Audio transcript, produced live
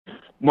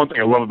one thing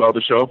I love about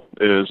the show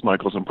is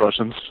Michael's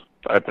impressions.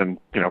 I've been,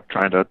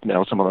 trying to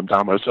nail some of them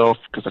down myself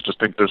because I just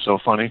think they're so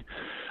funny.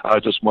 I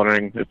was just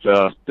wondering if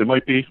there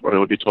might be, or it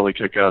would be totally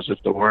kick-ass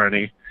if there were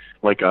any,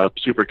 like a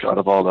supercut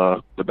of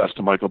all the best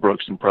of Michael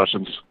Brooks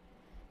impressions.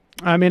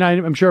 I mean,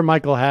 I'm sure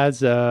Michael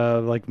has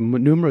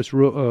numerous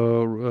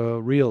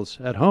reels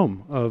at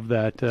home of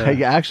that.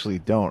 I actually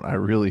don't. I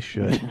really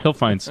should. He'll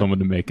find someone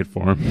to make it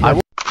for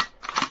him.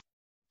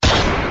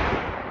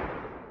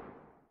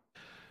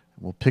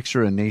 We'll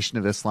picture a Nation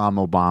of Islam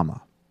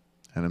Obama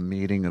and a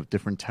meeting of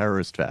different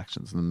terrorist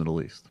factions in the Middle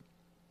East.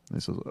 And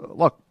he says,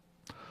 look,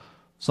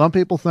 some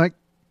people think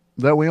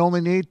that we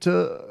only need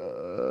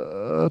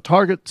to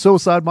target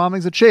suicide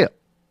bombings at Shia.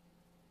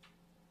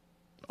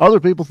 Other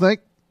people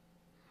think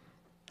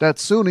that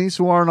Sunnis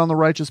who aren't on the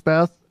righteous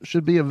path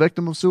should be a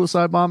victim of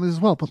suicide bombings as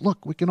well. But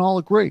look, we can all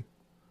agree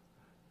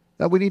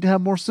that we need to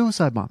have more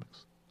suicide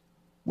bombings.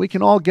 We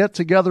can all get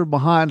together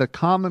behind a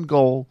common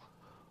goal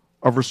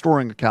of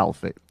restoring a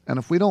caliphate. And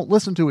if we don't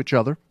listen to each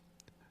other,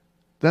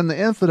 then the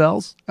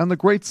infidels and the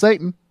great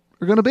Satan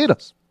are going to beat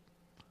us.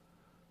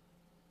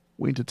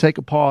 We need to take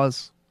a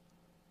pause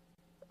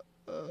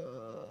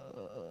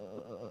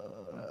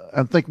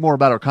and think more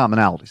about our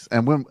commonalities.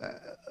 And when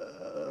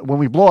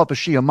we blow up a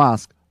Shia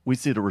mosque, we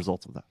see the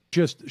results of that.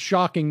 Just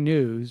shocking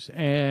news.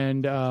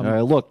 And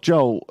look,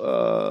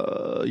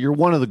 Joe, you're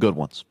one of the good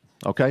ones,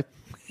 okay?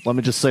 Let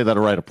me just say that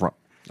right up front,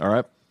 all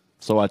right?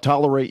 So I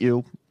tolerate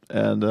you,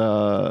 and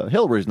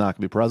Hillary's not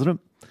going to be president.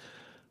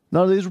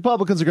 None of these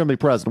Republicans are going to be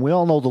president. We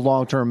all know the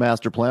long-term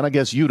master plan. I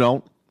guess you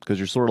don't, because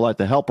you're sort of like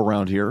the help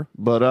around here.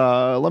 But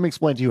let me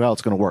explain to you how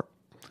it's going to work.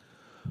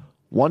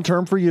 One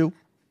term for you.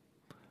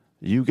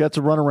 You get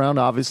to run around,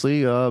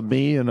 obviously.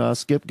 Me and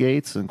Skip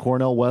Gates and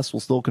Cornel West will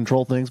still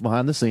control things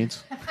behind the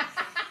scenes.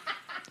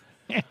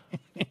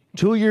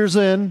 2 years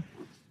in,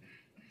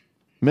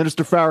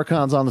 Minister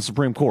Farrakhan's on the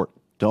Supreme Court.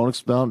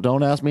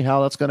 Don't ask me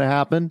how that's going to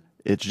happen.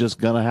 It's just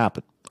going to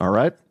happen. All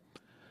right?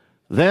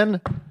 Then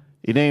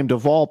he named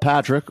Deval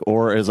Patrick,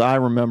 or as I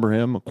remember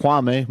him,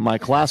 Kwame, my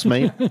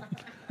classmate,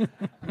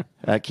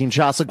 at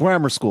Kinshasa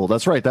Grammar School.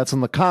 That's right. That's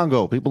in the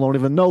Congo. People don't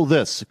even know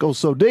this. It goes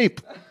so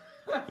deep.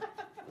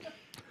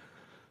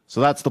 So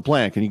that's the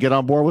plan. Can you get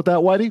on board with that,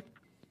 Whitey?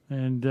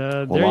 And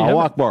there you Allahu have it.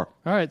 Akbar.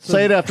 All right. So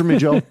Say it after me,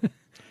 Joe.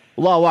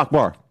 Allahu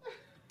Akbar.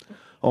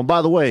 Oh, and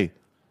by the way,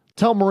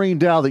 tell Maureen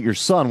Dow that your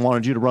son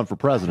wanted you to run for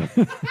president.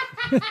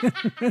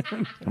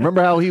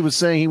 Remember how he was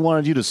saying he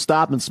wanted you to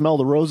stop and smell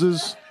the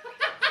roses?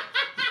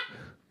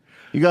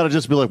 You got to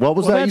just be like, what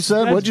was that you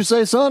said? What'd you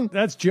say, son?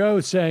 That's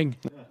Joe saying,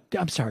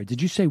 I'm sorry, did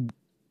you say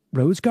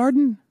rose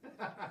garden?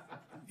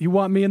 You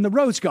want me in the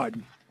rose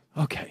garden?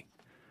 Okay.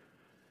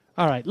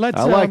 All right.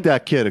 I like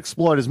that kid.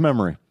 Exploit his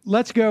memory.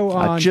 Let's go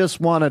on. I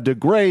just want to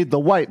degrade the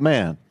white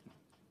man.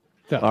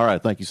 So, all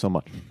right. Thank you so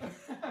much.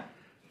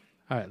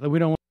 All right. We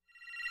don't.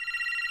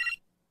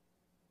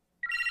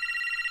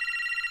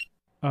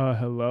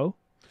 Hello?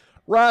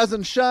 Rise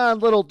and shine,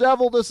 little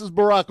devil. This is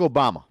Barack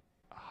Obama.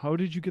 How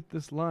did you get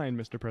this line,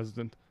 Mr.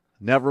 President?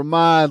 Never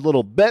mind,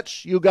 little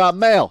bitch. You got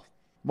mail.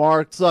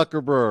 Mark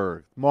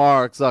Zuckerberg,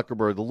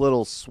 the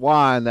little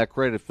swine that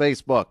created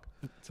Facebook.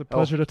 It's a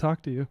pleasure to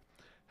talk to you.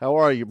 How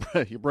are you?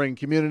 You bringing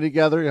community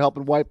together? You're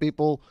helping white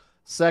people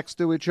sex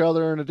to each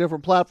other in a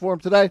different platform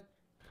today?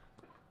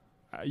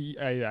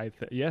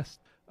 Yes.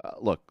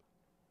 Look,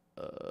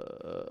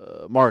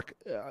 Mark,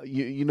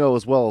 you know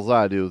as well as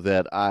I do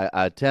that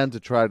I tend to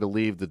try to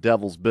leave the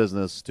devil's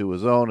business to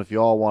his own. If you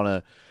all want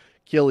to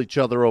kill each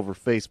other over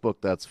Facebook,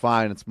 that's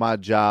fine. It's my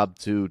job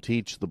to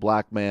teach the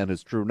black man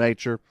his true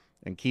nature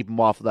and keep him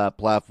off of that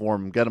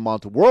platform and get him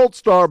onto World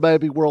Star,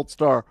 baby, World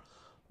Star.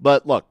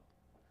 But look,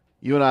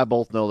 you and I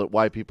both know that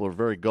white people are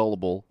very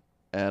gullible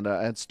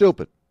and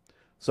stupid.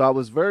 So I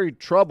was very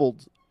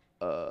troubled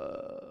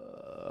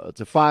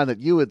to find that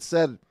you had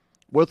said,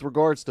 with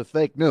regards to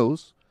fake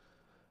news,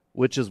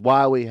 which is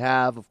why we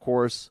have, of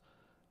course,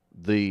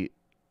 the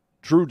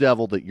true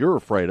devil that you're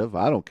afraid of.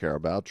 I don't care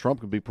about. Trump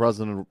can be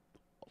president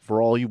for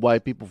all you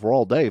white people for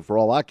all day, for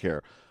all I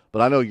care.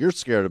 But I know you're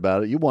scared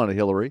about it. You want a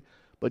Hillary.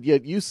 But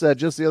yet you said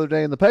just the other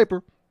day in the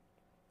paper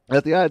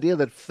that the idea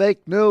that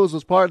fake news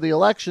was part of the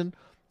election,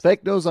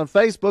 fake news on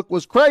Facebook,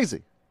 was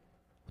crazy.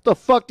 What the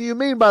fuck do you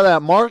mean by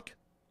that, Mark?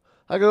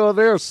 I go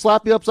over there and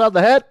slap you upside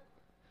the head?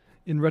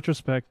 In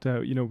retrospect,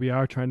 we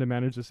are trying to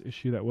manage this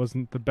issue. That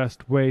wasn't the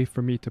best way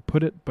for me to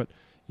put it, but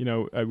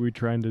we're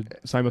trying to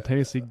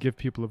simultaneously give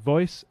people a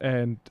voice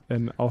and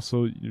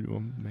also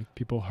make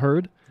people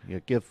heard. Yeah,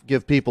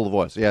 give people a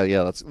voice.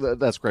 Yeah,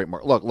 that's great,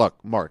 Mark. Look,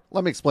 Mark.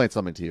 Let me explain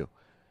something to you.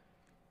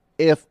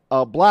 If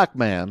a black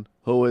man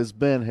who has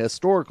been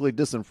historically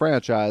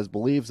disenfranchised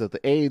believes that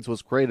the AIDS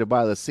was created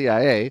by the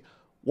CIA,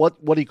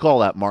 what do you call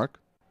that, Mark?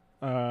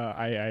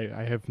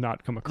 I have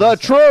not come across the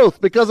that.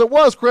 truth, because it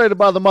was created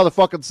by the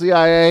motherfucking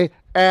CIA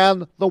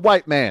and the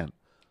white man.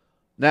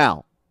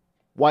 Now,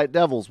 white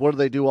devils, what do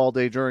they do all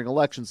day during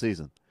election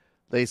season?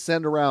 They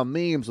send around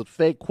memes with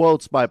fake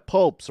quotes by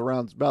popes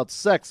about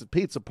sex at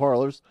pizza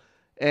parlors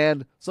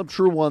and some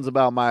true ones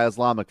about my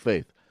Islamic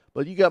faith.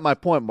 But you got my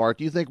point, Mark.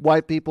 Do you think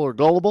white people are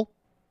gullible?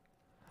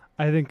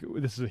 I think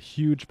this is a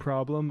huge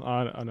problem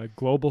on a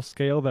global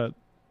scale that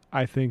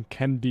I think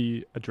can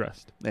be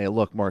addressed. Hey,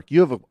 look, Mark, you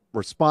have a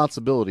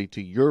responsibility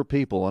to your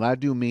people, and I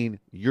do mean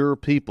your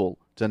people,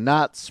 to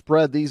not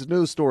spread these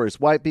news stories.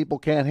 White people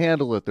can't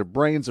handle it. Their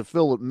brains are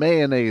filled with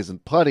mayonnaise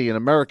and putty and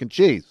American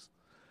cheese.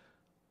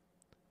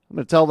 I'm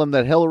going to tell them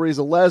that Hillary's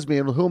a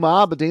lesbian with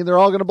Huma Abedin. They're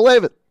all going to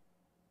believe it.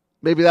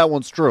 Maybe that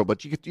one's true,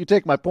 but you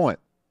take my point.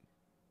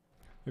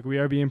 Like, we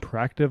are being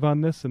proactive on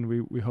this, and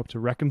we hope to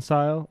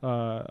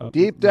reconcile.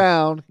 Deep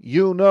down,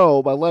 you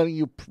know, by letting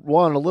you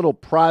run a little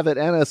private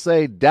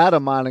NSA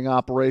data mining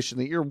operation,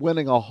 that you're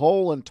winning a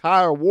whole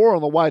entire war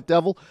on the white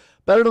devil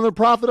better than the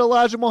prophet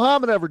Elijah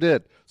Muhammad ever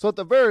did. So at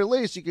the very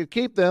least, you could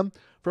keep them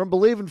from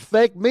believing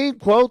fake meme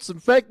quotes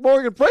and fake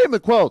Morgan Freeman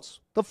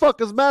quotes. The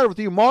fuck is the matter with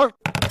you, Mark?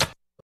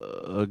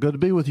 Good to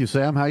be with you,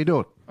 Sam. How you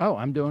doing? Oh,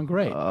 I'm doing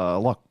great.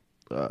 Look.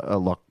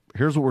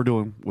 Here's what we're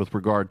doing with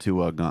regard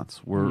to guns.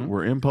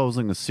 We're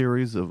imposing a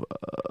series of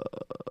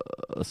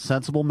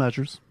sensible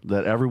measures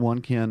that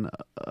everyone can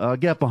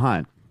get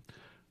behind.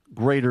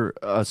 Greater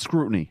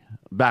scrutiny,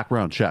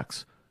 background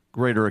checks,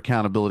 greater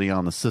accountability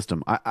on the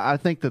system. I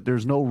think that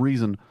there's no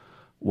reason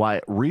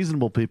why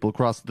reasonable people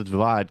across the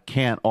divide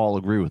can't all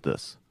agree with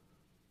this.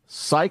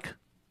 Psych?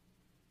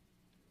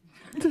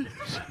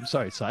 I'm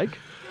sorry, psych?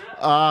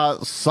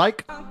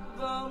 Psych?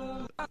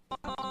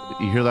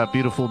 You hear that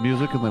beautiful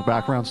music in the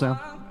background, Sam?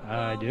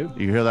 I do.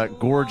 You hear that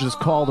gorgeous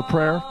call to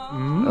prayer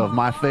of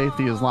my faith,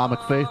 the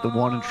Islamic faith, the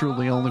one and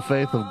truly only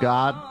faith of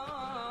God,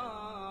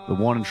 the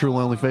one and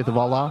truly only faith of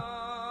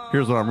Allah?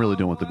 Here's what I'm really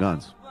doing with the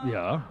guns.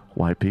 Yeah.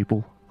 White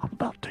people, I'm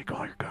about to take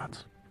all your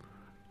guns.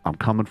 I'm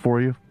coming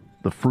for you.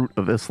 The fruit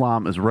of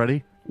Islam is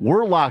ready.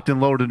 We're locked and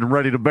loaded and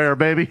ready to bear,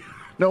 baby.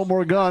 No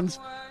more guns.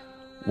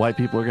 White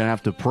people are going to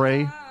have to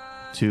pray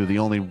to the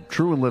only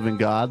true and living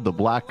God, the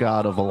black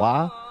God of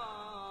Allah,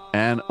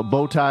 and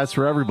bow ties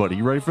for everybody.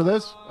 You ready for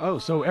this? Oh,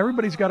 so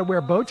everybody's got to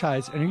wear bow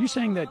ties. And are you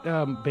saying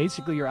that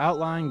basically you're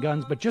outlawing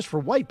guns, but just for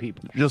white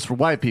people? Just for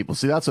white people.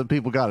 See, that's what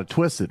people got it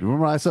twisted.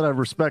 Remember when I said I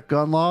respect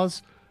gun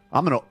laws?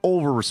 I'm going to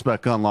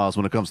over-respect gun laws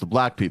when it comes to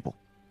black people.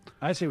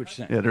 I see what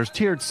you're saying. Yeah, there's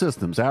tiered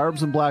systems.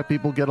 Arabs and black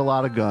people get a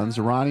lot of guns.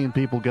 Iranian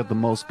people get the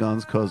most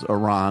guns because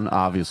Iran,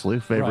 obviously,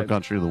 favorite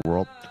country of the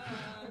world.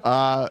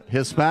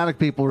 Hispanic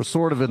people are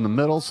sort of in the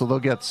middle, so they'll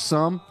get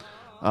some.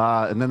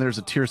 And then there's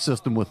a tier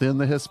system within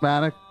the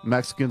Hispanic.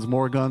 Mexicans,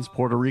 more guns.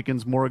 Puerto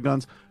Ricans, more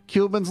guns.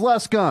 Cubans,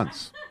 less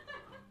guns.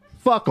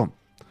 Fuck them.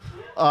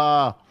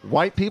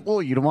 White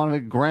people, you don't want a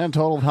grand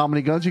total of how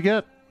many guns you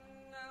get?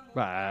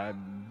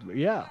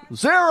 Yeah.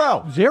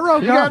 Zero. Zero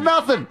guns. You got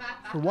nothing.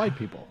 For white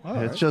people.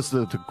 It's just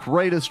the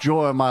greatest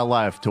joy of my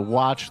life to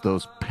watch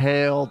those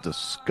pale,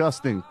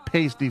 disgusting,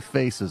 pasty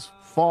faces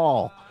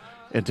fall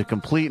into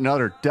complete and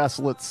utter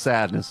desolate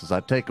sadness as I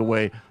take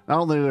away not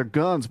only their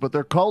guns, but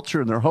their culture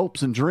and their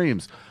hopes and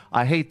dreams.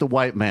 I hate the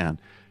white man.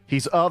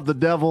 He's of the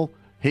devil.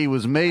 He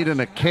was made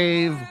in a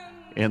cave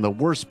in the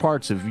worst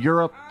parts of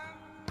Europe,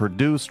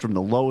 produced from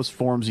the lowest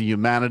forms of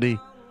humanity,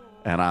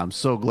 and I'm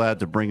so glad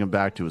to bring him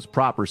back to his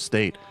proper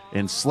state,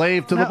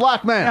 enslaved to the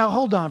black man. Now,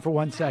 hold on for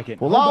 1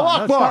 second. Well,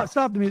 Allahu Akbar.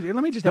 Stop the music.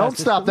 Let me just Don't ask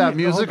this. stop that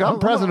music. I'm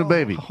president,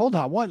 baby. Hold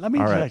on. What? Let me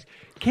just ask.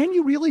 Can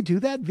you really do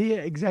that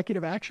via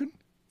executive action?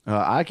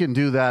 I can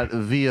do that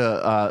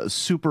via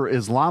super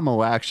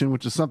Islamo action,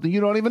 which is something you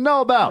don't even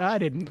know about. I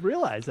didn't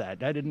realize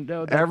that. I didn't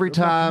know that. Every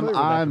time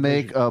I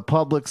make a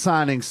public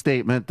signing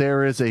statement,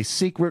 there is a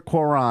secret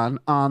Quran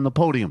on the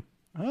podium.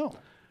 Oh.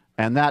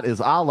 And that is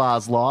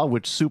Allah's law,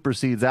 which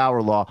supersedes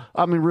our law.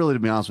 I mean, really, to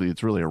be honest with you,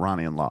 it's really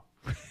Iranian law.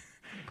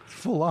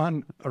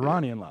 Full-on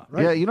Iranian law,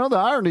 right? Yeah, you know, the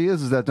irony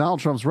is that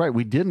Donald Trump's right.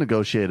 We did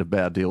negotiate a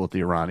bad deal with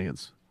the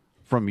Iranians.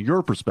 From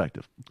your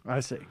perspective. I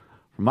see.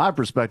 From my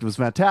perspective, it's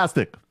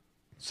fantastic.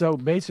 So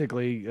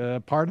basically,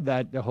 part of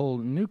that, the whole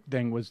nuke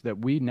thing was that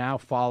we now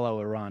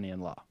follow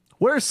Iranian law.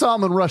 Where's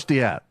Salman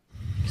Rushdie at?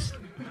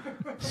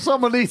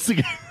 Someone needs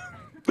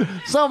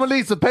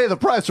to pay the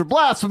price for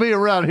blasphemy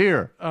around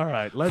here. All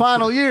right.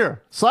 Final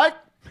year. Psych.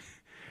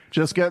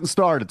 Just getting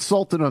started.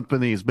 Sultan on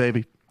Panese,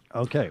 baby.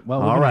 Okay.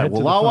 Well, all right.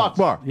 Well, Allahu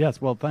Akbar. Yes.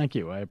 Well, thank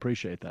you. I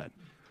appreciate that.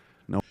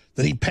 No.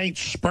 That he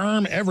paints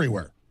sperm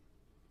everywhere.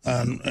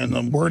 And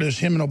the word is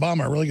him and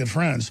Obama are really good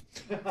friends.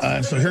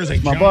 And so here's a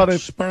giant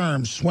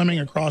sperm swimming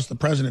across the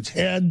president's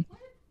head.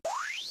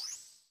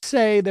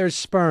 Say there's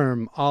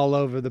sperm all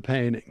over the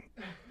painting.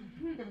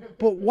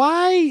 But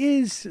why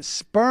is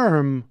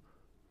sperm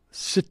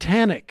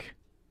satanic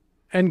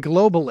and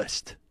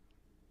globalist?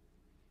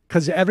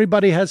 Because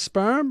everybody has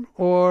sperm,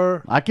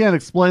 or? I can't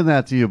explain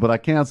that to you, but I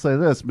can say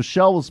this.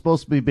 Michelle was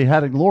supposed to be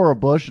beheading Laura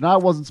Bush, and I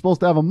wasn't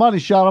supposed to have a money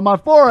shot on my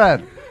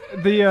forehead.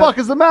 The fuck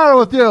is the matter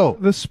with you?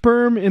 The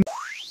sperm in...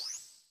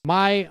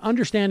 My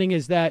understanding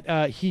is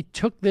that he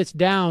took this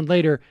down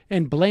later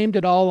and blamed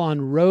it all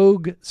on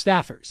rogue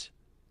staffers.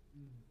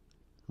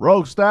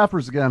 Rogue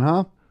staffers again,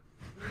 huh?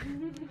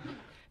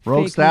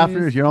 Rogue Fake staffers,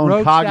 news, your own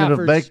rogue cognitive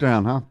staffers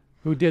breakdown, huh?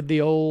 Who did the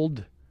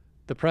old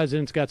the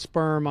president's got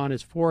sperm on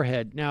his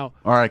forehead. Now,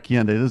 all right,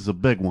 Kiende, this is a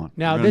big one.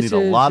 Now, I'm gonna this need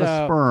a is, lot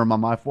of sperm on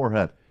my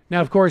forehead.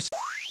 Now, of course,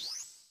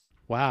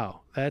 wow,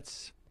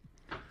 that's...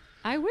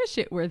 I wish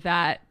it were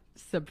that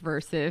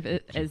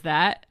subversive as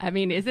that. I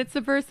mean, is it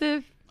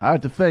subversive? I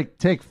had to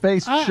take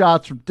face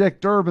shots from Dick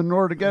Durbin in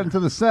order to get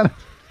into the Senate.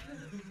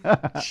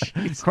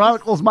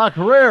 Chronicles my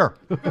career.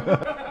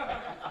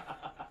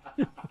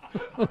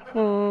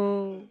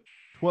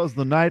 Twas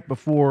the night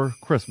before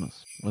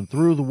Christmas, when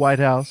through the White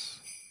House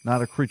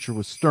not a creature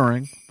was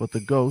stirring, but the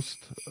ghost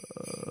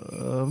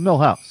of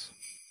Millhouse.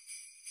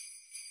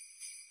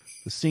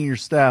 The senior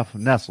staff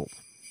nestled,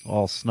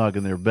 all snug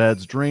in their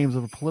beds. Dreams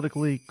of a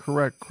politically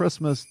correct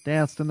Christmas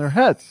danced in their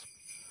heads.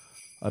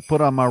 I put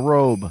on my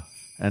robe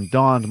and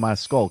donned my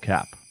skull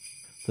cap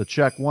to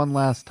check one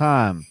last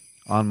time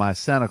on my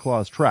Santa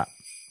Claus trap.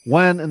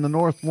 When in the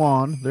north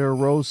lawn there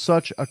arose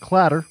such a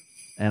clatter,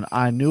 and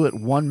I knew it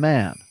one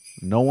man,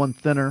 no one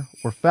thinner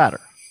or fatter.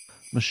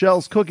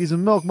 Michelle's cookies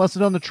and milk must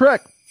have done the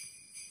trick.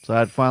 So I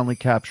had finally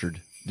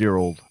captured dear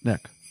old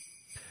Nick.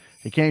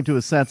 He came to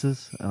his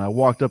senses, and I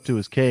walked up to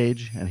his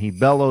cage, and he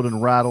bellowed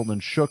and rattled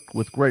and shook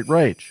with great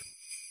rage.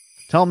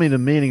 Tell me the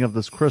meaning of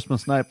this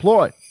Christmas night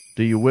ploy.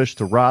 Do you wish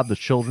to rob the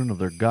children of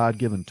their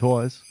God-given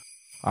toys?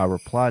 I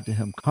replied to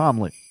him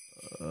calmly,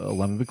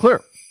 let me be clear.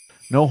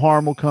 No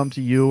harm will come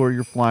to you or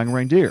your flying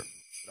reindeer.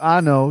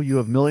 I know you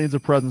have millions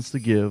of presents to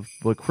give,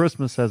 but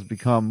Christmas has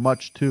become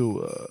much too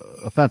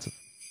offensive.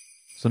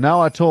 So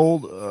now I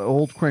told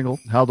old Kringle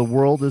how the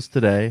world is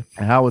today,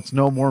 and how it's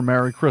no more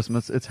Merry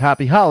Christmas, it's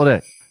Happy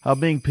Holiday. How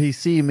being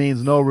PC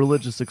means no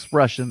religious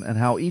expression, and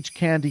how each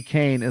candy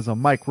cane is a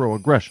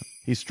microaggression.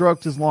 He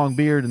stroked his long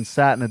beard and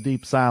sat in a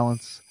deep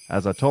silence,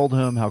 as I told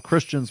him how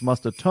Christians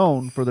must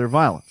atone for their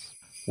violence.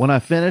 When I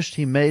finished,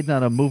 he made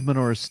not a movement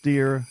or a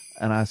stir,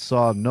 and I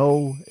saw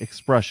no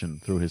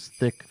expression through his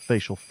thick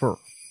facial fur.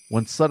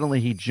 When suddenly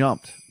he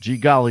jumped, gee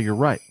golly, you're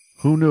right.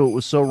 Who knew it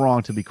was so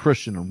wrong to be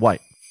Christian and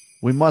white?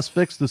 We must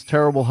fix this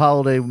terrible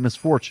holiday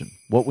misfortune.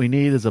 What we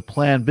need is a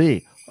plan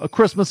B, a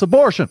Christmas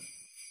abortion.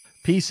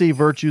 PC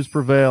virtues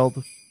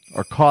prevailed,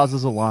 our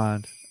causes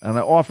aligned, and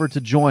I offered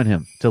to join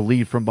him to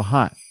lead from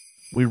behind.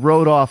 We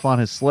rode off on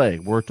his sleigh,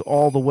 worked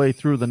all the way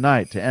through the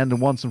night to end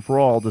once and for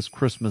all this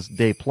Christmas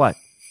Day plight.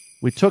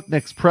 We took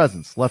Nick's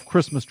presents, left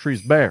Christmas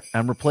trees bare,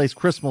 and replaced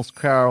Christmas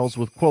carols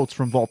with quotes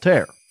from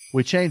Voltaire.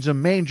 We changed a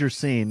manger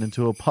scene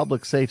into a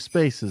public safe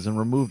spaces and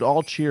removed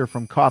all cheer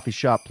from coffee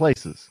shop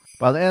places.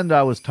 By the end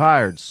I was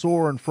tired,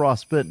 sore, and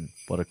frostbitten,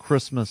 but a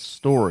Christmas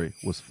story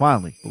was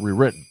finally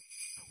rewritten.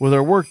 With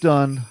our work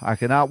done, I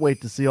cannot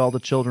wait to see all the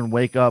children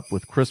wake up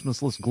with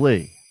Christmasless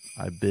glee.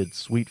 I bid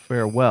sweet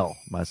farewell,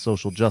 my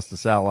social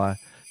justice ally,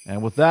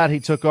 and with that he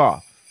took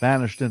off,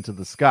 vanished into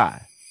the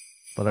sky.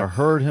 But I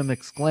heard him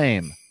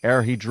exclaim,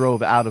 ere he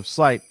drove out of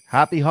sight,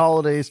 Happy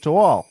Holidays to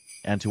all,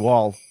 and to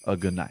all a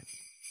good night.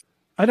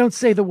 I don't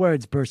say the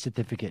words birth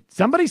certificate.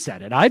 Somebody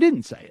said it. I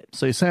didn't say it.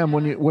 Say, Sam,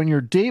 when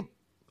you're deep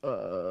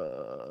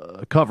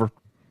cover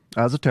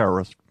as a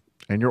terrorist,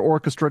 and you're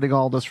orchestrating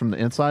all this from the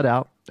inside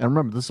out, and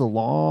remember, this is a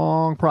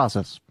long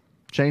process.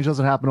 Change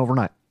doesn't happen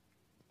overnight.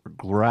 We're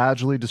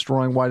gradually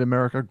destroying white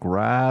America,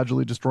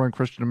 gradually destroying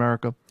Christian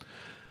America.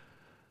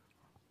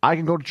 I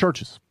can go to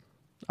churches.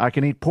 I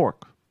can eat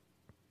pork.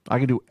 I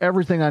can do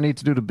everything I need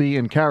to do to be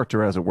in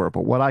character, as it were.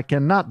 But what I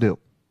cannot do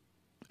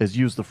is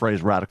use the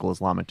phrase radical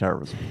Islamic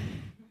terrorism.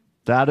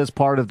 That is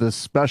part of this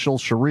special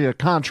Sharia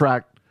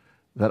contract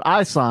that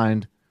I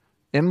signed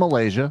in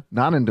Malaysia,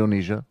 not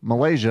Indonesia,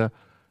 Malaysia,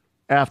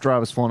 after I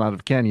was flown out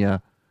of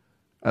Kenya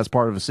as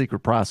part of a secret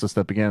process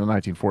that began in the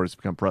 1940s to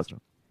become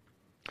president.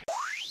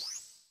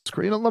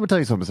 You know, let me tell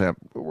you something, Sam.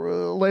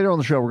 Later on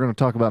the show, we're going to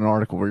talk about an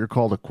article where you're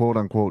called a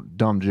quote-unquote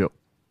dumb Jew.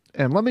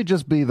 And let me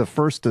just be the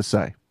first to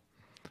say,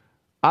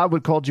 I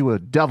would call you a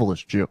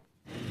devilish Jew,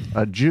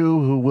 a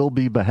Jew who will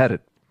be beheaded,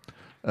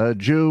 a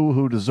Jew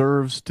who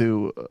deserves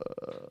to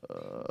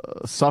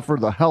suffer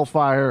the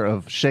hellfire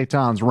of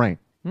Shaitan's reign.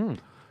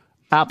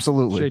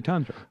 Absolutely.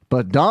 Shaitan's reign.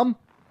 But dumb?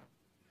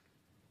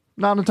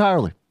 Not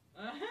entirely.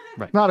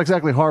 Right. Not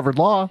exactly Harvard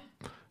Law.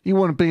 You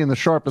wouldn't be in the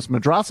sharpest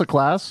madrasa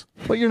class,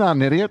 but you're not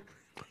an idiot.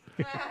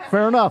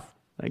 Fair enough.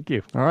 Thank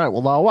you. All right.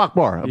 Well, Allahu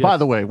Akbar. Yes, by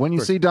the way, when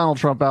you see Donald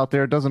Trump out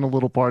there, doesn't a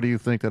little part of you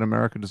think that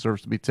America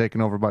deserves to be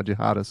taken over by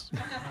jihadists?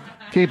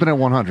 Keeping it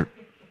 100.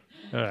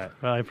 All right.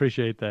 Well, I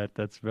appreciate that.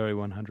 That's very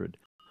 100.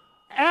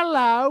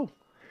 Hello.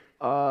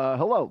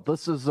 Hello.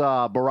 This is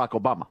Barack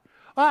Obama.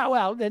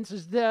 Well, this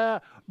is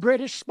the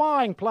British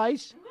spying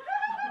place.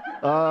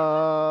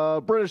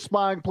 British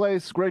spying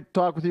place. Great to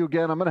talk with you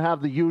again. I'm going to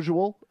have the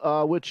usual,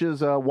 which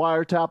is a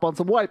wiretap on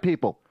some white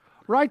people.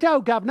 Righto,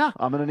 Governor.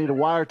 I'm going to need a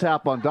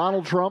wiretap on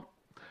Donald Trump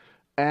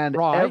and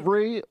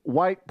every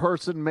white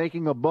person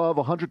making above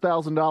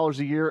 $100,000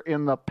 a year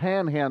in the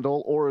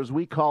Panhandle, or as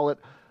we call it,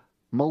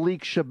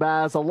 Malik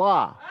Shabazz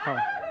Allah,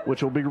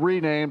 which will be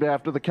renamed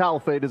after the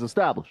caliphate is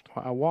established.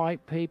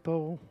 White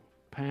people,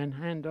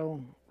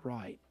 Panhandle,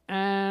 right.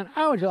 And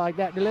how would you like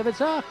that delivered,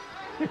 sir?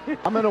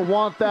 I'm going to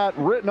want that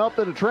written up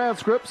in a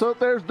transcript so that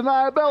there's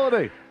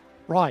deniability.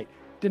 Right.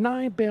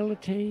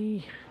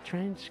 Deniability,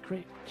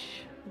 transcript,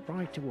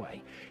 right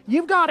away.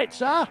 You've got it,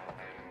 sir.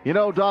 You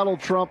know,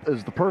 Donald Trump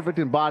is the perfect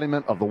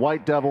embodiment of the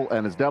white devil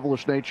and his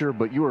devilish nature,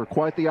 but you are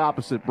quite the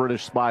opposite,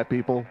 British spy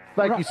people.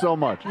 Thank you so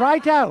much.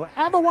 Righto.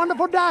 Have a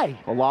wonderful day.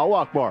 Allahu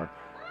Akbar.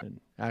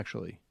 And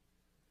actually,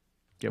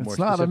 get more It's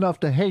not enough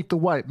to hate the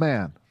white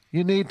man.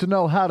 You need to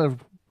know how to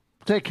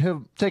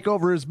take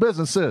over his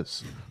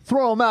businesses,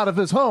 throw him out of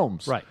his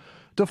homes, Right.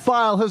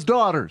 defile his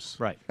daughters,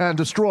 Right. and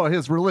destroy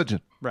his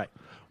religion. Right.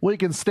 We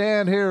can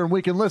stand here and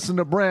we can listen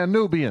to Brand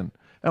Nubian,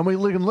 and we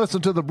can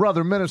listen to the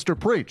brother minister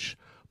preach.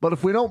 But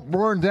if we don't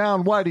burn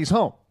down Whitey's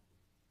home,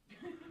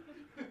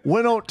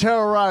 we don't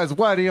terrorize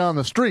Whitey on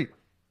the street,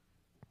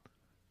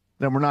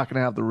 then we're not going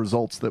to have the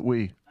results that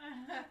we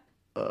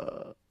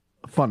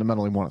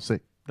fundamentally want to see.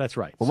 That's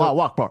right. Allahu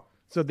Akbar.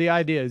 So the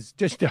idea is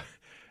just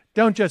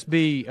don't just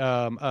be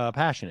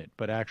passionate,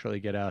 but actually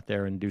get out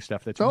there and do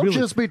stuff that's Don't really,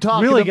 just be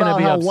talking really about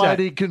be how upset.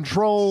 Whitey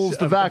controls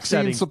the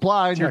vaccine Upsetting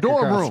supply in your Tucker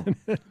dorm Carlson.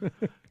 room.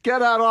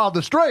 Get out on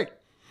the street.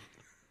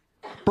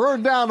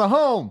 Burn down the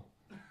home.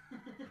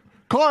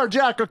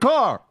 Carjack a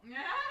car.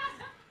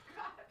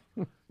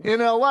 In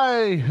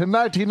L.A. in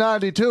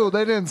 1992,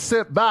 they didn't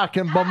sit back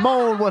and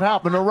bemoan what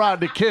happened to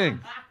Rodney King.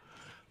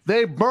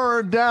 They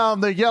burned down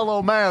the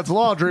yellow man's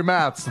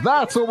laundromats.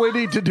 That's what we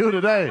need to do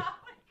today.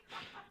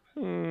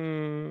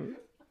 We've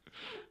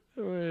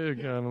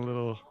gone a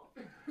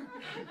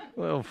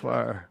little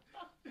far.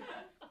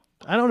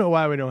 I don't know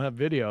why we don't have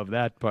video of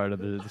that part of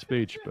the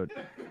speech, but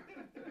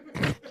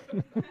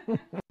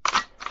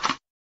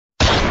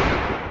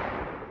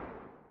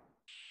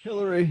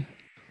Hillary,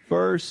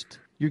 first,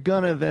 you're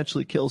going to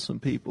eventually kill some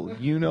people.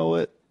 You know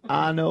it.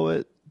 I know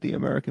it. The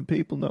American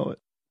people know it.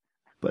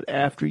 But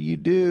after you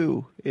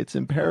do, it's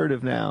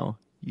imperative now.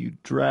 You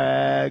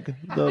drag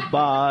the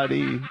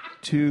body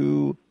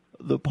to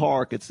the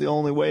park. It's the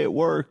only way it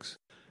works.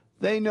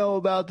 They know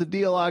about the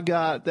deal I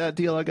got, that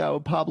deal I got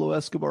with Pablo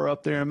Escobar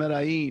up there in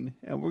Medellin.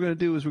 And what we're going to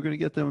do is we're going to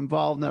get them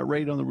involved in that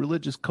raid on the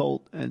religious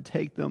cult and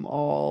take them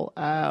all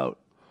out.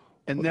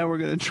 And then we're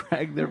going to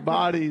drag their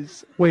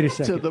bodies wait a to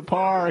second. the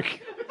park.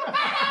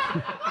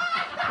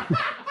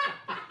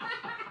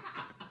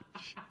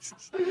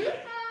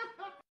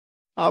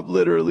 I'm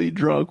literally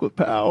drunk with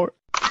power.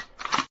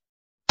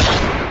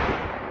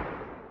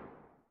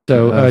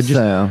 So just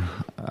Sam,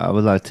 I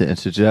would like to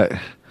interject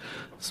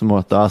some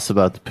more thoughts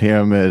about the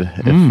pyramid,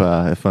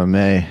 if I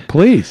may.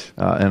 Please.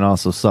 And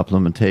also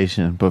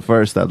supplementation. But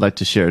first, I'd like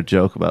to share a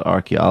joke about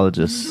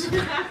archaeologists.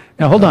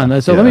 Now, hold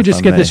on. So let me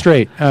just get this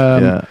straight.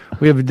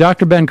 We have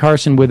Dr. Ben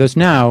Carson with us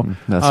now.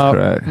 That's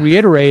correct.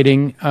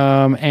 Reiterating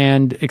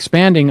and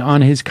expanding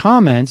on his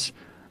comments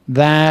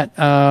that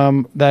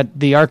that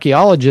the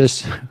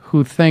archaeologists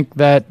who think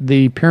that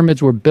the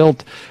pyramids were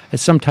built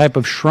as some type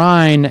of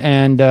shrine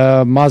and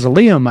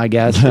mausoleum, I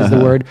guess is the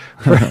word,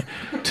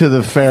 to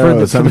the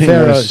pharaohs. For the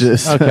pharaohs.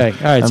 Just, okay,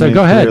 all right. So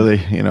go ahead. Clearly,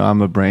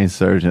 I'm a brain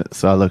surgeon,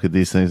 so I look at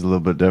these things a little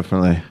bit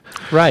differently.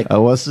 Right.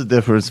 What's the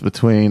difference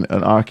between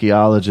an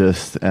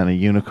archaeologist and a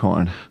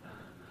unicorn?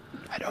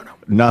 I don't know.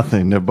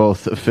 Nothing. They're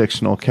both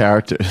fictional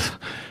characters.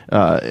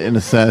 In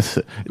a sense,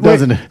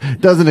 it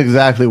doesn't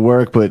exactly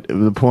work, but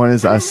the point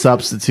is I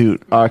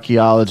substitute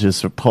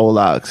archaeologists for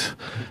Polacks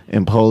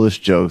in Polish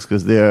jokes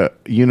because they're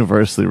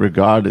universally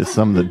regarded as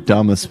some of the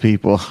dumbest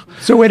people.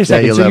 So wait a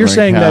second. So you're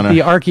saying encounter. that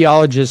the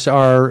archaeologists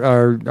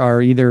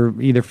are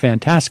either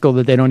fantastical,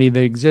 that they don't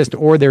even exist,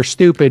 or they're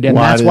stupid, and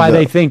that's why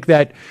they think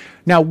that.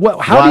 Now,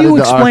 how do you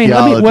explain?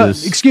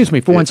 Excuse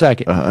me for 1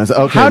 second.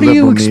 Okay, how do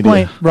you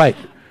explain? Media. Right.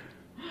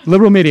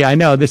 Liberal media, I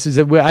know this is.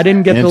 I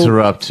didn't get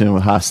interrupt him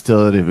with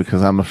hostility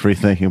because I'm a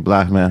free-thinking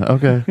black man.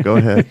 Okay, go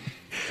ahead.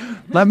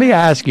 Let me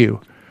ask you,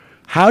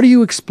 how do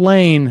you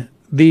explain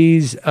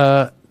these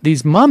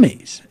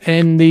mummies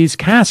and these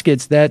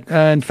caskets that,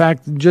 in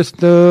fact, just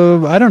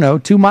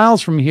 2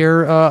 miles from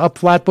here, up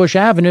Flatbush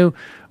Avenue,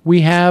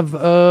 we have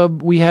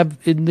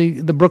in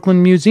the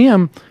Brooklyn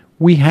Museum.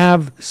 We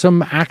have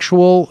some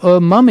actual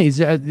mummies.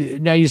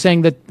 Now you're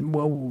saying that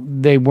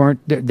they weren't,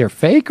 they're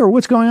fake, or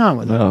what's going on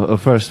with them? No,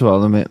 first of all,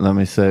 let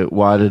me say,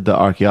 why did the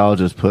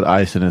archaeologist put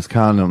ice in his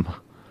condom?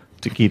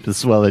 To keep the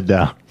swelling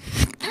down.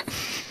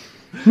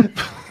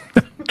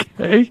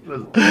 Okay.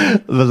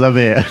 Let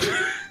me.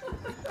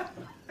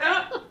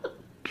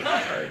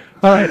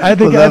 All right, I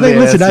think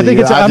listen, I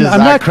think it's.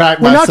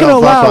 We're not going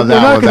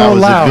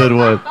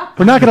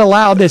to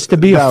allow this to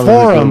be a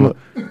forum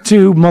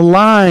to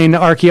malign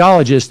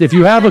archaeologists. If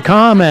you have a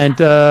comment,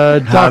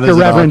 Dr.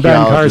 Reverend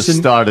Ben Carson,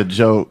 start a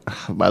joke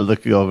by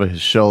looking over his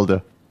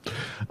shoulder.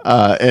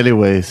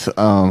 Anyways,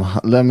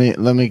 let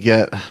me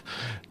get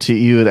to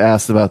you. Had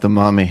asked about the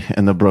mummy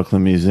in the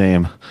Brooklyn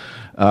Museum,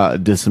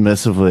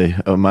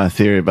 dismissively of my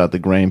theory about the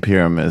grain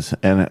pyramids,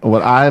 and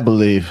what I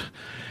believe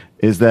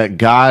is that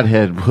God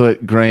had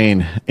put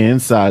grain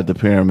inside the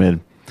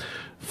pyramid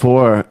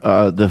for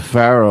the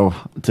pharaoh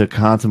to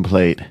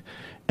contemplate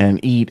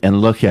and eat and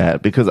look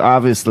at. Because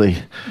obviously,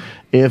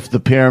 if the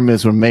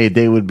pyramids were made,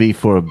 they would be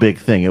for a big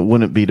thing. It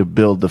wouldn't be to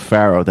build the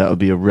pharaoh. That would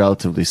be a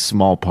relatively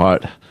small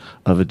part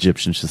of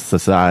Egyptian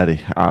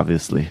society,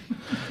 obviously.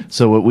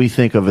 So what we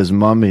think of as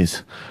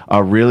mummies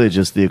are really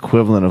just the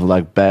equivalent of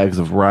like bags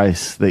of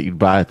rice that you'd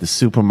buy at the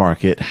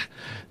supermarket.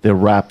 They're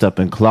wrapped up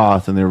in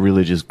cloth, and they're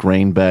really just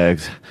grain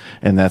bags,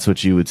 and that's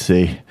what you would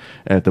see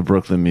at the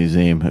Brooklyn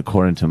Museum,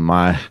 according to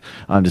my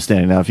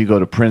understanding. Now, if you go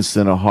to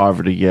Princeton or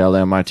Harvard or Yale,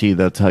 MIT,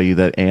 they'll tell you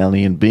that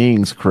alien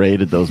beings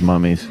created those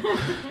mummies.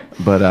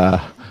 But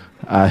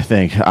I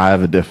think I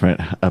have a different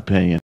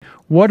opinion.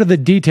 What are the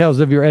details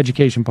of your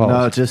education policy?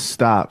 No, just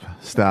stop.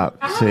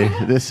 See,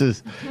 this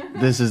is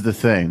the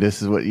thing.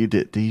 This is what you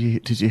did.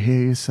 Did you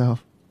hear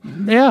yourself?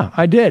 Yeah,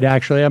 I did,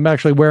 actually. I'm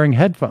actually wearing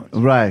headphones.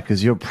 Right,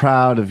 because you're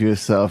proud of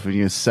yourself and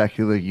your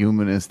secular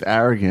humanist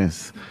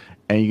arrogance,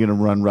 and you're going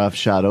to run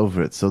roughshod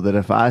over it. So that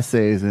if I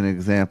say, as an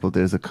example,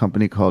 there's a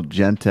company called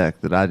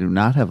Gentech that I do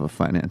not have a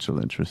financial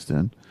interest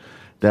in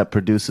that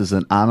produces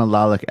an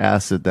analolic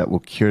acid that will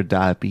cure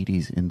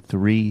diabetes in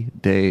 3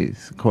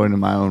 days, according to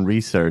my own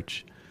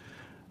research,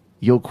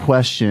 you'll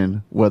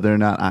question whether or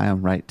not I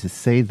am right to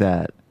say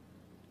that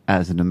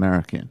as an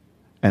American.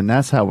 And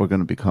that's how we're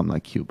going to become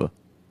like Cuba.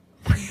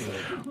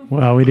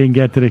 Well, we didn't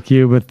get to the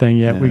Cuba thing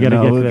yet. We got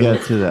to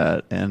get to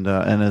that. And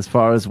as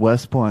far as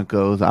West Point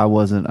goes, I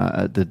wasn't.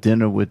 The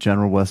dinner with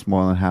General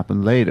Westmoreland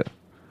happened later.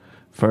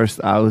 First,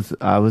 I was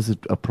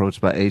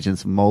approached by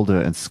agents Mulder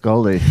and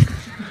Scully,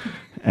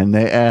 and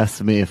they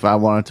asked me if I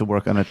wanted to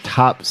work on a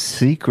top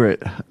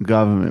secret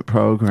government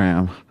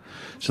program,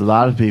 which a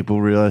lot of people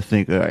really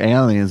think are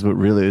aliens, but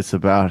really it's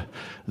about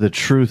the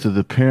truth of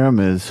the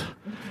pyramids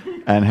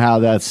and how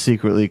that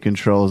secretly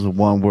controls a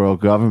one world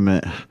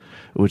government,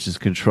 which is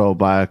controlled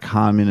by a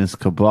communist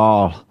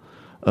cabal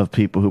of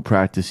people who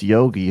practice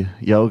yoga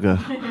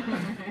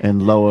in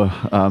lower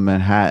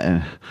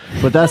Manhattan.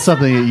 But that's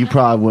something that you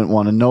probably wouldn't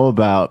want to know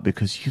about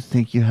because you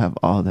think you have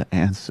all the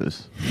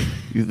answers.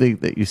 You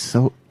think that you're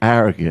so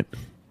arrogant.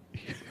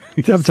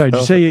 I'm sorry, did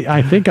you say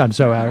I think I'm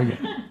so arrogant?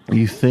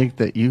 I think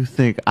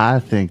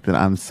that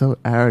I'm so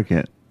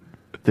arrogant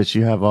that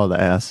you have all the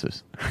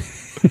answers.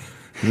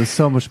 It was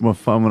so much more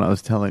fun when I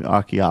was telling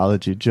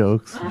archaeology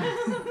jokes.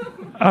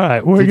 All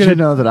right, Did you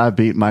know that I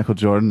beat Michael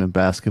Jordan in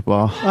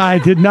basketball? I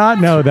did not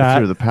know that.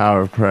 Through the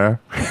power of prayer.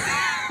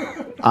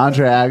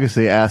 Andre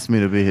Agassi asked me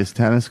to be his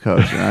tennis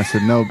coach, and I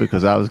said no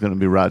because I was going to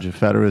be Roger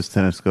Federer's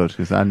tennis coach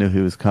because I knew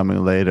he was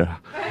coming later.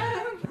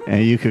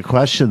 And you could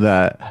question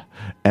that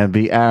and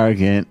be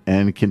arrogant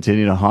and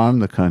continue to harm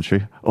the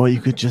country, or you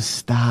could just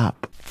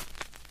stop.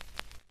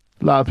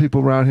 A lot of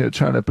people around here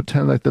trying to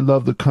pretend like they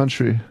love the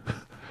country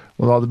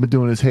when all they've been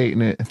doing is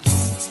hating it.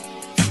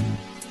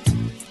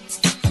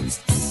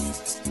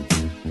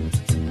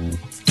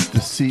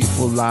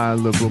 Deceitful,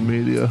 lying liberal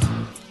media.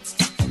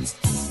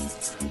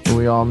 And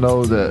we all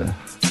know that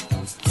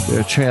there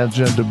are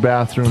transgender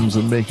bathrooms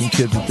and making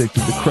kids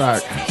addicted to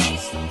crack.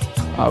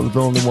 I was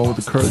the only one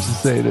with the courage to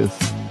say this.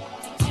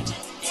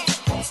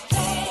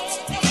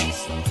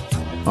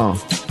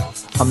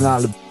 I'm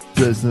not a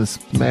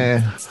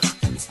businessman.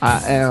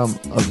 I am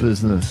a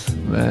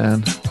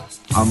businessman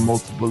on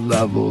multiple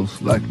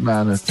levels, like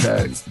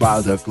Manatech,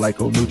 Biotech,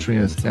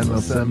 glyconutrients, and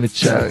they'll send me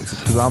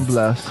checks. Cause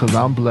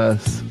I'm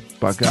blessed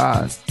by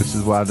God. This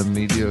is why the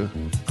media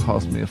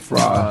calls me a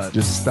fraud.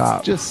 Just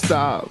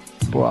stop,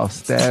 or I'll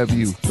stab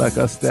you like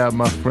I stabbed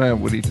my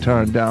friend when he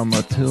turned down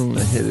my tune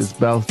and hit his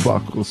belt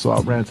buckle. So I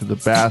ran to the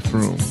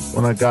bathroom.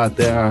 When I got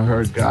there, I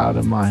heard God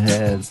in my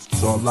head.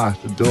 So I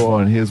locked the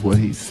door, and here's what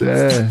he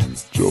said.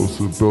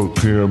 Joseph built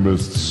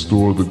pyramids to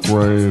store the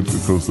grain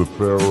because the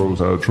pharaohs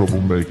had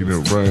trouble making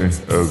it rain.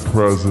 As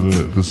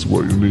president, this is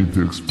what you need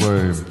to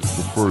explain. But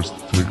first,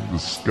 take the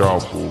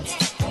scalpel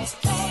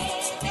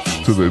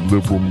to their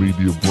liberal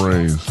media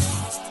brains.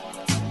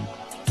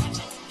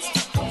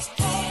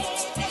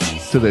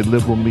 To their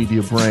liberal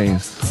media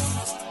brains.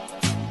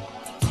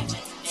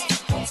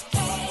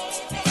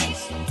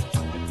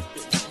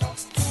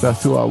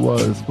 That's who I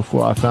was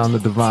before I found the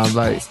divine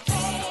light.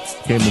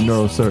 Became a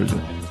neurosurgeon.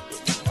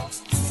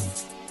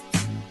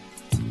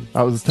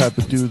 I was the type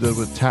of dude that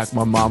would attack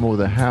my mama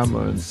with a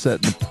hammer and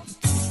set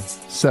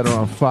her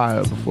on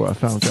fire before I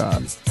found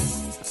God.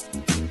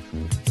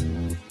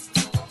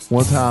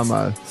 One time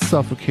I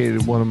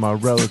suffocated one of my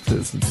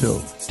relatives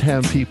until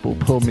 10 people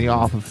pulled me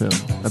off of him,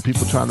 and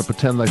people trying to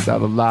pretend like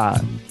that a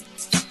lie.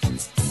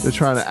 They're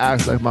trying to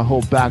act like my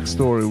whole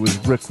backstory was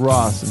Rick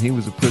Ross and he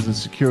was a prison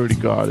security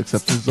guard,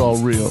 except this is all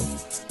real.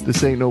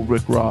 This ain't no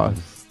Rick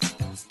Ross.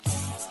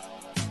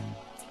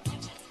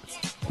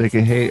 They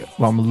can hate,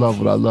 but I'm gonna love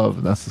what I love,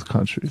 and that's this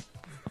country.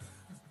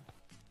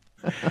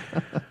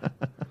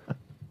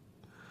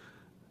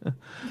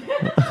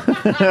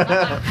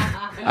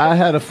 I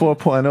had a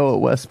 4.0 at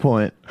West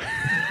Point.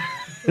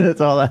 That's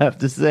all I have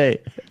to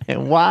say.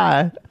 And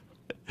why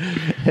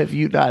have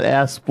you not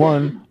asked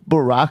one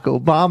Barack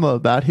Obama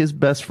about his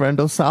best friend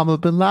Osama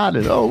bin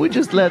Laden. Oh, we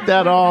just let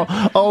that all.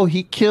 Oh,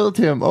 he killed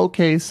him.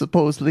 Okay,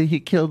 supposedly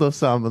he killed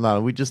Osama bin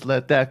Laden. We just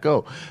let that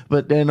go.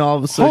 But then all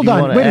of a sudden,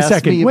 Hold on, wait a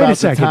second. Wait a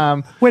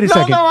second. Wait a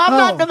second. No, I'm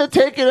not going to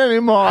take it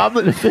anymore. I'm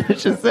going to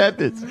finish a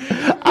sentence.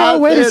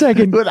 Wait a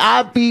second. But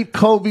I beat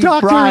Kobe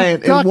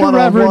Bryant in one-on-one.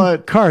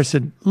 Reverend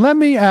Carson, let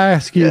me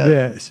ask you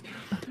this.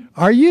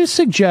 Are you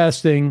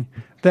suggesting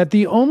that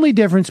the only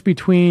difference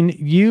between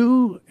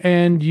you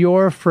and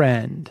your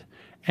friend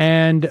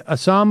and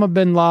Osama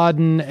bin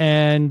Laden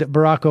and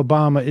Barack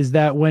Obama is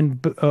that when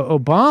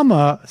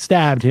Obama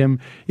stabbed him,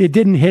 it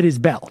didn't hit his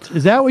belt?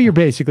 Is that what you're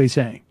basically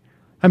saying?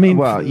 I mean,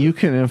 well, you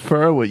can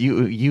infer what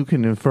you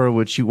can infer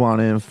what you want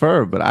to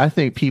infer, but I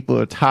think people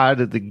are tired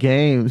of the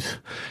games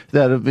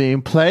that are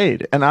being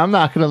played, and I'm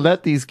not going to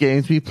let these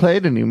games be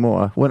played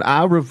anymore. When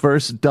I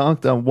reverse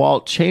dunked on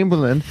Walt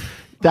Chamberlain,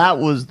 that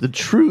was the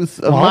truth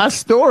of my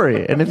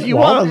story. And if you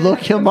want to look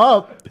him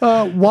up,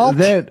 Walt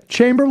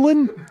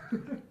Chamberlain.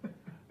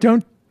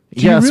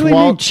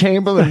 Walt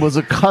Chamberlain was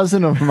a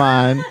cousin of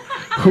mine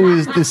who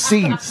is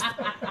deceased,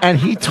 and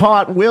he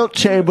taught Wilt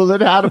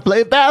Chamberlain how to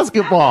play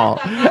basketball.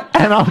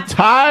 And I'm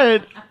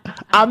tired.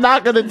 I'm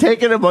not going to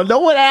take it anymore. No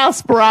one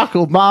asked Barack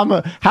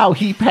Obama how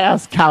he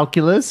passed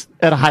calculus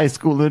at high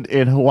school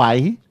in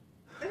Hawaii.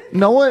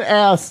 No one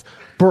asked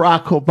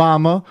Barack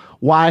Obama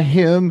why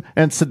him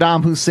and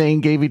Saddam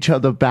Hussein gave each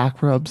other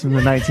back rubs in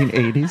the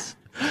 1980s.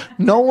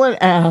 No one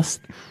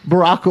asked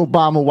Barack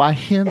Obama why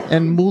him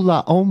and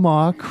Mullah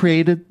Omar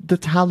created the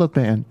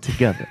Taliban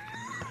together.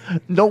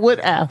 No one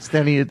asked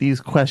any of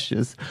these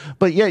questions.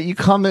 But yet you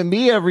come at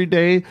me every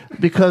day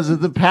because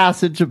of the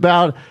passage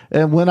about,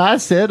 and when I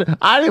said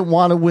I didn't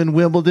want to win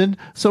Wimbledon,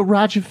 so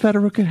Roger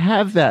Federer could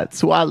have that.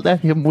 So I let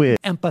him win.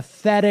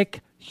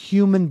 Empathetic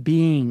human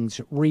beings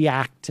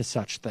react to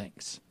such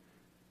things.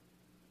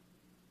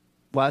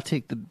 Why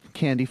take the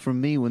candy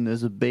from me when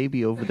there's a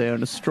baby over there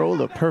in a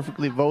stroller?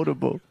 Perfectly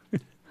votable.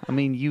 I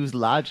mean, use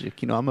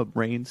logic. You know, I'm a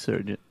brain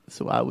surgeon,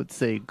 so I would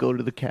say go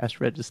to the cash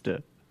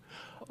register.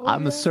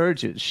 I'm a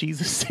surgeon.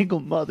 She's a single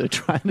mother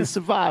trying to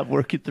survive,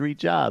 working 3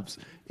 jobs.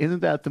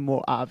 Isn't that the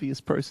more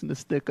obvious person to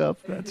stick up?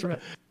 That's right.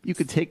 You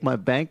could take my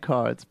bank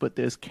cards, but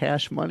there's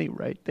cash money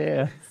right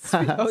there.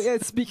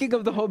 Speaking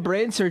of the whole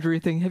brain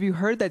surgery thing, have you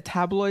heard that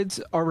tabloids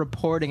are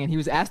reporting, and he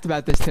was asked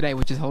about this today,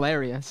 which is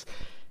hilarious.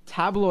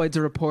 Tabloids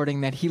are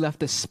reporting that he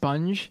left a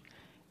sponge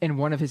in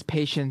one of his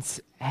patients'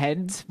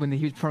 heads when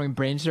he was performing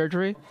brain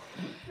surgery.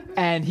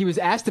 And he was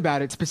asked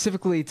about it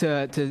specifically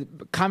to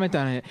comment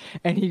on it.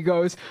 And he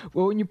goes,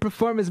 well, when you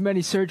perform as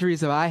many surgeries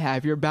as I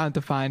have, you're bound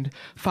to find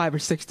 5 or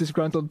 6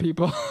 disgruntled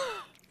people.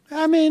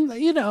 I mean,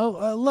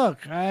 look,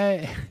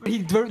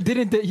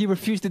 he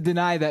refused to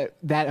deny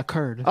that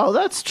occurred. Oh,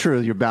 that's true.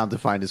 You're bound to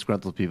find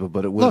disgruntled people,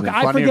 but it would have been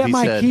funnier I forget if he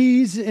my said,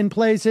 keys in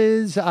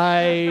places.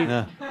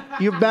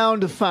 You're bound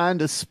to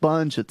find a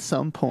sponge at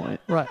some point.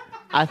 Right.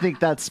 I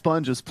think that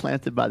sponge was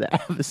planted by the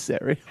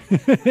adversary.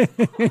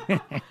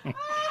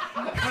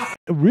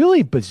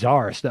 Really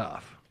bizarre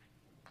stuff.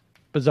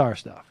 Bizarre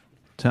stuff.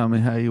 Tell me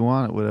how you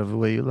want it, whatever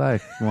way you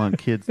like. You want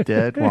kids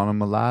dead, want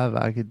them alive,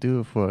 I could do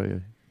it for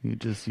you. You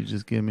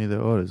just give me the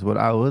orders. What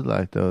I would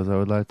like, though, is I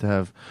would like to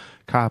have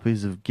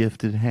copies of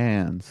Gifted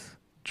Hands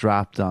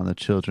dropped on the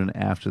children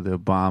after they're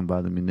bombed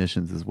by the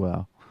munitions as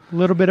well. A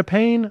little bit of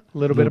pain, a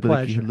little bit of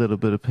pleasure. A little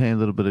bit of pain, a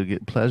little bit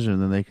of pleasure,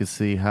 and then they could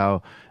see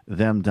how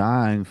them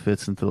dying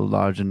fits into the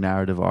larger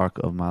narrative arc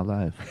of my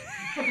life.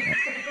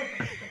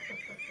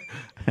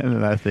 And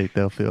then I think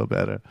they'll feel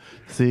better.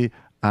 See,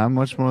 I'm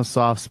much more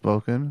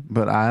soft-spoken,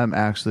 but I am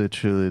actually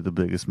truly the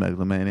biggest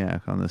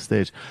megalomaniac on the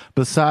stage.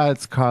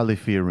 Besides Carly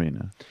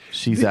Fiorina.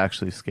 She's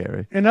actually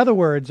scary. In other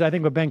words, I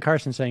think what Ben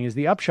Carson's saying is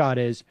the upshot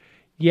is,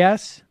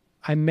 yes,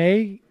 I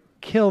may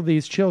kill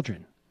these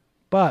children,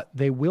 but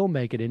they will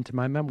make it into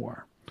my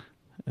memoir.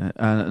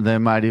 And they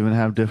might even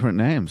have different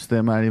names.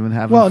 They might even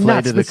have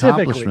inflated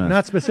accomplishments.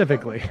 Not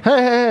specifically.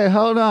 Hey,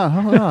 hold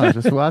on.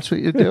 Just watch what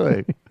you're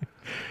doing.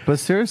 But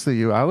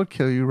seriously, I would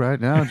kill you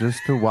right now just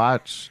to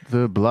watch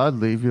the blood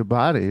leave your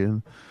body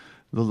and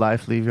the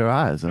life leave your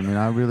eyes. I mean,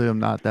 I really am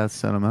not that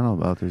sentimental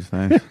about these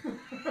things.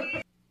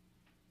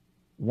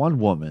 One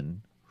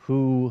woman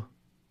who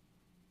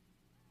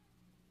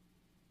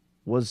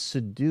was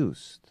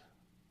seduced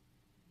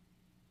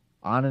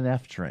on an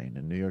F train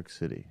in New York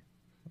City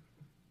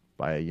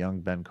by a young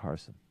Ben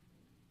Carson,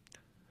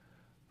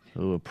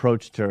 who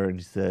approached her and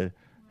he said,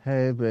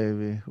 "Hey,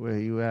 baby, where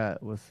you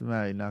at? What's the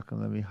matter? You not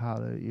going to let me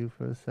holler at you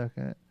for a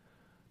second?"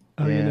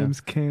 Oh, your name's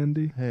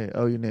Candy. Hey,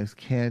 your name's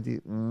Candy?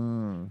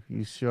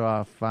 You sure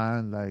are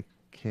fine like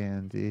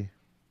candy.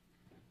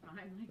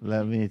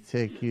 Let me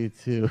take you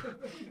to...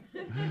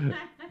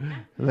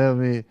 Let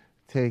me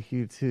take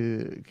you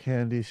to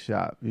candy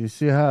shop. You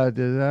see how I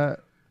did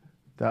that?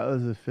 That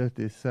was a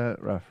 50 Cent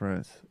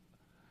reference.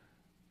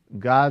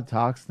 God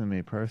talks to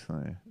me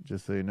personally,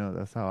 just so you know.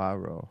 That's how I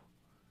roll.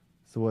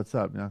 So what's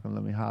up? You're not going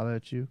to let me holler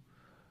at you?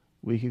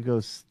 We could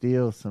go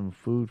steal some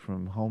food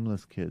from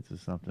homeless kids or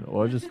something,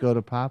 or just go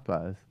to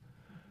Popeyes.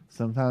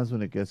 Sometimes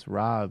when it gets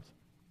robbed,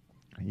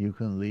 You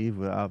can leave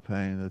without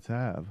paying the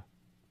tab.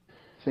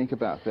 Think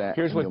about that,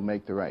 and you'll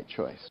make the right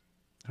choice.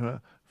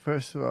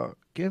 First of all,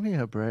 give me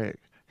a break.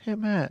 Hey,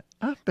 Matt,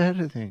 I'm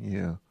better than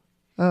you.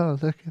 Oh,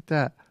 look at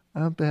that.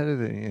 I'm better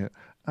than you.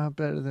 I'm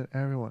better than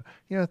everyone.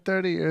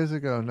 30 years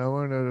ago, no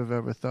one would have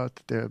ever thought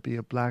that there would be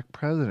a black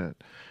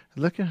president.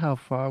 Look at how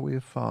far we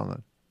have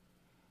fallen.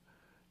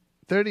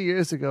 30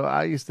 years ago,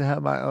 I used to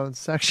have my own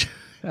section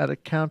at a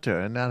counter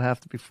and not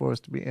have to be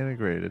forced to be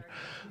integrated.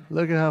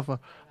 Look at how far.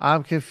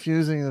 I'm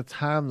confusing the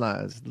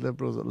timelines.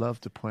 Liberals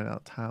love to point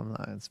out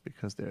timelines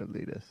because they're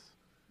elitists.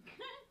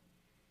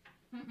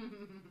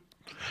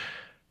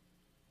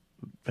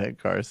 Ben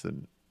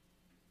Carson,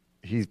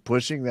 he's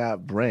pushing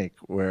that brink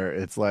where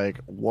it's like,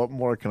 what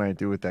more can I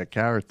do with that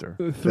character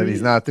that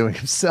he's not doing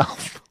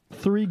himself?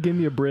 3 give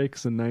me a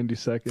breaks in 90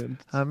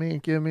 seconds. I mean,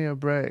 give me a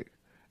break.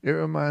 It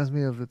reminds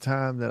me of the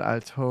time that I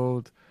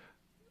told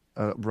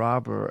a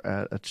robber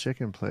at a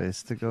chicken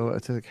place to go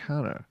to the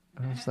counter.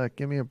 I was like,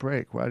 give me a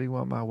break. Why do you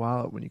want my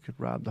wallet when you could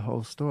rob the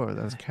whole store?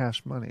 That's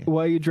cash money.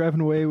 Why are you driving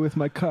away with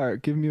my car?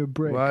 Give me a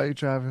break. Why are you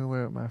driving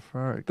away with my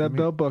car? That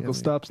belt buckle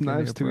stops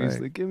knives too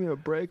easily. Give me a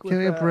break with that.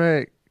 Give me a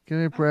break. Give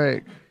me a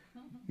break.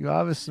 You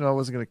obviously know I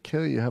wasn't going to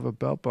kill you. Have a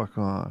belt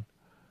buckle on.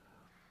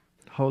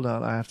 Hold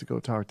on. I have to go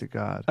talk to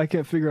God. I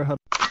can't figure out how.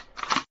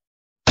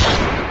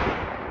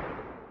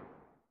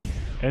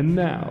 And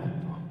now,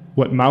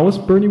 what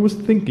Maoist Bernie was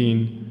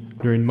thinking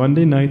during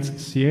Monday night's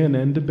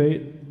CNN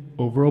debate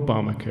over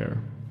Obamacare.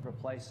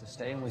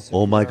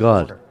 Oh my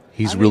God,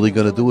 he's really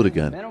going to do it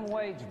again.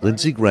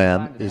 Lindsey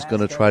Graham is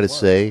going to try to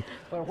say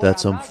that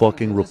some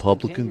fucking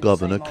Republican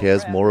governor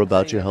cares more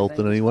about your health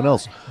than anyone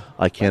else.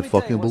 I can't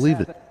fucking believe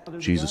it.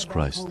 Jesus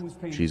Christ.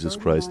 Jesus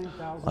Christ.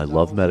 I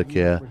love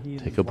Medicare.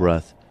 Take a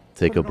breath.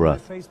 Take a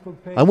breath.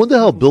 I wonder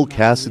how Bill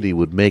Cassidy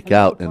would make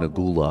out in a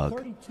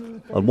gulag.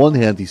 On one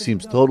hand, he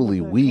seems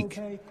totally weak,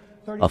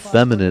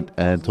 effeminate,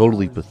 and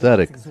totally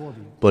pathetic,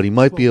 but he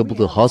might be able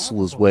to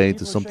hustle his way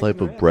into some type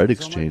of bread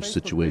exchange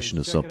situation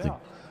or something.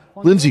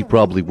 Lindsay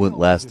probably wouldn't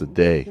last a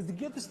day.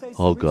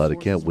 Oh, God, I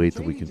can't wait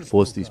till we can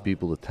force these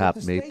people to tap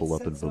maple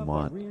up in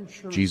Vermont.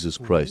 Jesus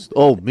Christ.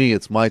 Oh, me,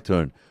 it's my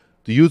turn.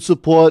 Do you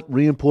support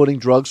re-importing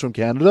drugs from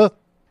Canada?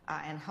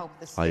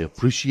 I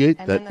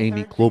appreciate that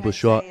Amy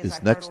Klobuchar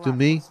is next to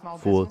me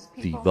for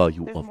the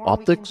value of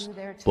optics,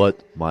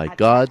 but my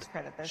God,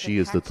 she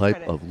is the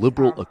type of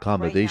liberal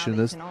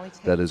accommodationist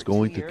that is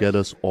going to get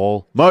us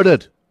all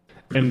murdered.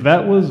 And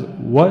that was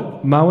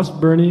what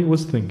Maoist Bernie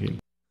was thinking.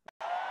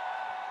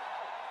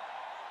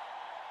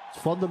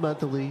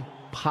 Fundamentally,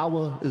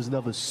 power is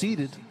never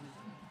ceded.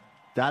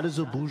 That is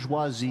a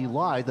bourgeoisie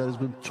lie that has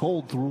been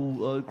told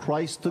through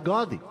Christ to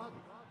Gandhi.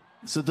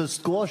 It's a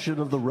distortion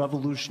of the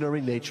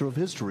revolutionary nature of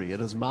history.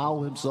 And as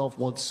Mao himself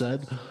once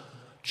said,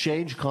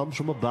 change comes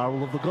from a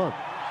barrel of the gun.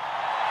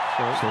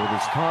 So it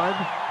is time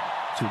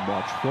to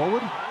march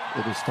forward.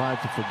 It is time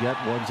to forget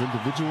one's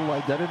individual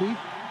identity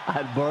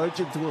and merge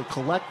into a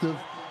collective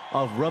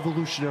of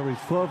revolutionary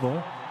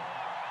fervor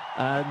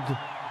and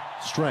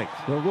strength.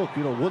 Now look,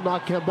 we're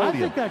not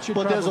Cambodia,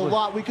 but there's a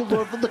lot we can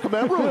learn from the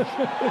Khmer Rouge.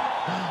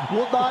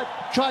 We're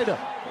not China,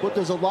 but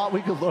there's a lot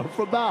we can learn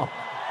from Mao.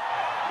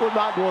 We're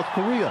not North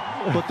Korea,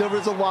 but there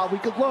is a lot we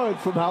could learn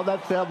from how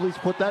that family's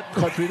put that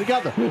country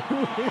together.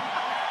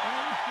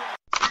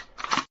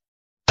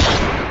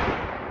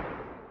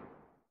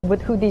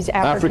 With who these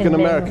African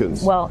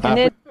Americans. Well,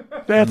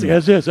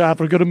 Yes,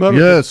 African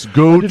Americans. Yes,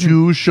 go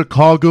to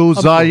Chicago,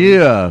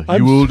 Zaire.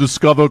 You will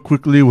discover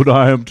quickly what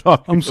I am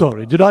talking I'm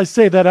sorry, did I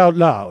say that out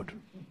loud?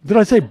 Did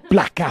I say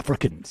black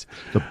Africans?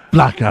 The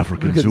black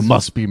Africans who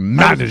must be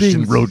managed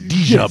in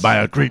Rhodesia by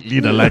a great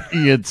leader like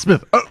Ian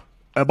Smith. Oh,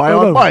 am I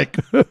on mic?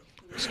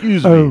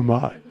 Excuse me. Oh,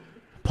 my.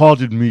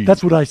 Pardon me.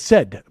 That's what I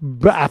said.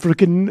 Black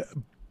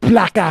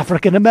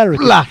African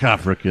Americans. Black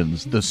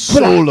Africans, the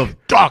soul of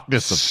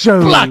darkness,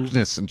 of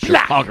blackness in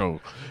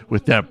Chicago,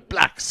 with their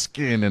black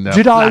skin and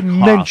their black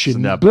hearts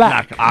and their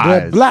black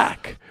eyes. They're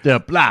black. They're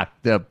black.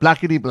 They're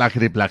blackity,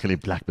 blackity, blackity,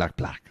 black, black,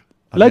 black.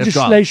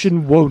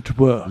 Legislation won't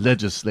work.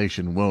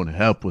 Legislation won't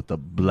help with the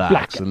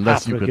blacks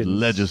unless you could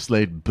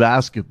legislate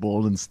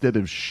basketball instead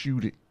of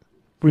shooting.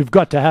 We've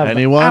got to have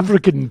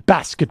African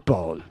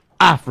basketball.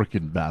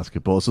 African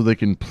basketball, so they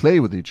can play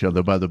with each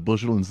other by the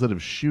bushel instead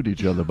of shoot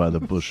each other by the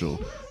bushel.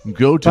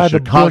 Go to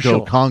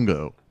Chicago,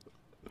 Congo.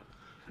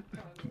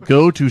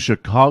 Go to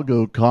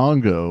Chicago,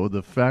 Congo.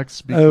 The facts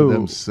speak for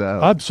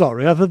themselves. I'm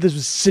sorry. I thought this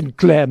was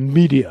Sinclair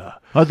Media.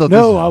 I thought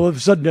all of a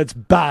sudden it's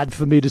bad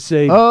for me to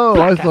say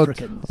black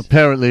Africans.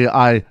 Apparently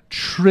I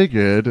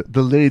triggered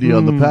the lady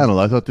on the panel.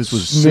 I thought this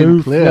was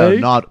Sinclair,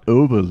 not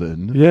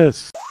Oberlin.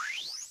 Yes.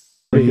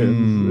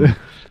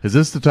 Is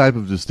this the type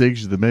of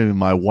distinction that maybe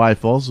my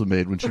wife also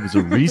made when she was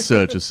a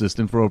research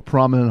assistant for a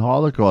prominent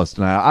Holocaust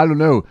denier? I don't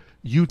know.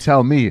 You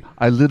tell me.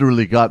 I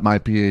literally got my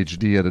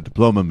PhD at a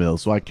diploma mill,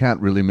 so I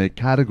can't really make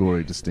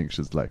category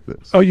distinctions like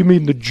this. Oh, you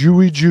mean the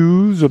Jewy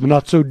Jews or the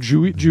not so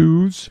Jewy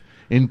Jews?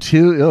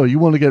 You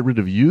want to get rid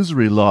of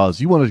usury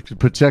laws. You want to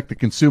protect the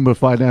Consumer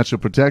Financial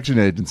Protection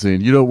Agency,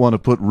 and you don't want to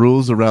put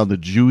rules around the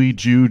Jewy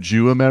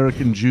Jew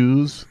American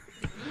Jews?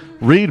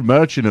 Read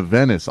Merchant of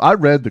Venice. I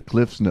read the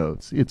Cliff's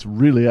Notes. It's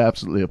really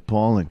absolutely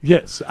appalling.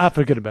 Yes,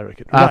 African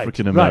American.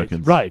 African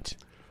Americans. Right.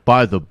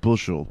 By the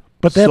bushel.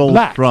 But they're sold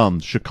black. from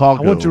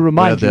Chicago. I want to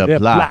remind where you, they're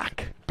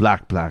black.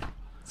 Black.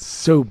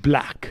 So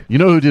black. You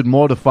know who did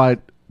more to fight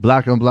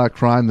black on black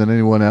crime than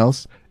anyone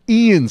else?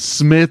 Ian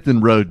Smith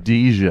in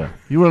Rhodesia.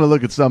 You want to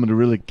look at someone who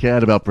really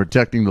cared about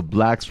protecting the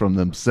blacks from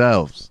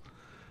themselves.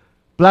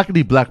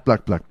 Blackity black.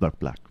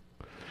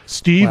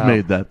 Steve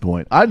made that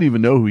point. I didn't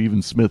even know who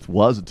Ian Smith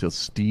was until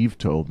Steve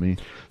told me.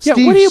 Yeah,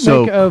 Steve's what do you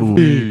so make of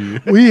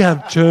cool. we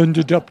have turned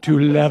it up to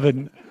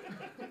 11.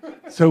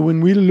 So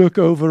when we look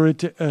over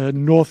at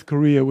North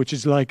Korea, which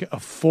is like a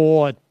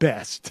 4 at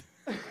best.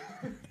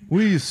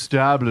 We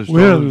established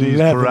We're all of these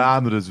 11.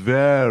 parameters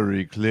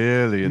very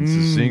clearly and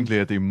succinctly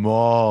at the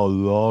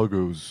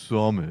Mar-a-Lago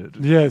summit.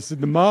 Yes,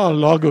 at the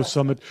Mar-a-Lago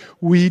summit,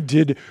 we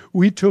took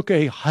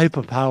a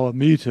hyperpower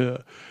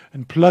meter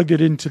and plugged it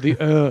into the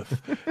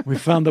earth. We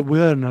found that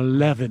we're an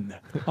 11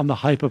 on the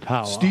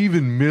hyperpower.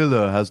 Stephen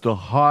Miller has the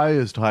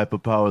highest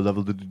hyperpower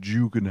level that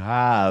you can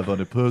have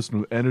on a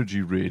personal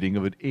energy rating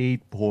of an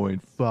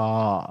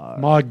 8.5.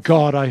 My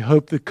God, I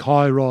hope the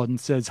Chiron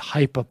says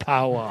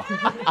hyperpower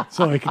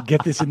so I can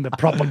get this in the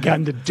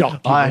propaganda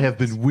document. I have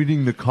been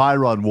winning the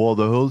Chiron war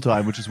the whole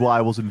time, which is why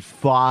I wasn't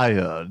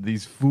fired.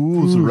 These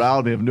fools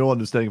around me have no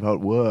understanding of how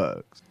it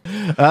works.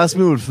 Ask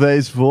me what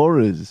phase 4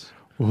 is.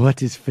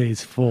 What is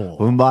phase 4?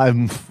 When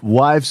my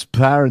wife's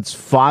parents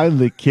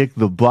finally kick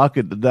the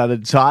bucket and that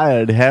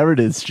entire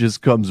inheritance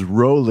just comes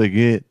rolling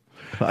in.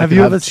 Have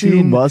you ever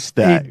seen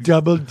Mustangs. a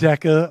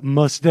double-decker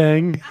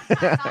Mustang?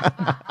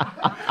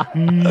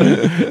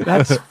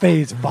 That's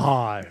phase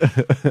 5.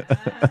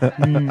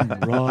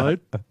 Right?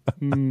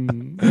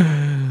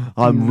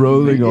 I'm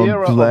rolling on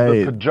era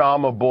blade. of the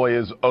pajama boy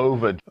is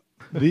over.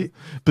 The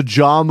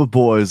pajama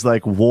boys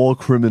like war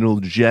criminal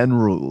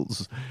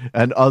generals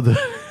and other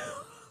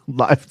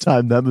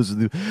lifetime members of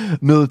the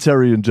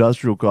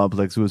military-industrial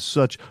complex who are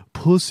such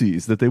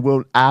pussies that they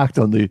won't act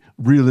on the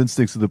real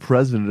instincts of the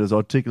president as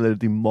articulated at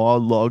the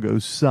Mar-a-Lago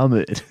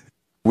summit.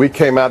 We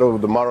came out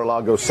of the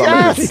Mar-a-Lago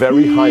summit with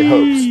very high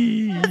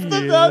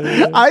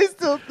hopes. I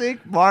still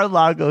think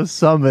Mar-a-Lago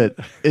summit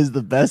is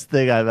the best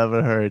thing I've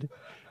ever heard.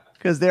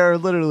 Because there are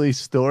literally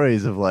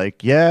stories of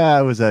like, yeah,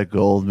 I was at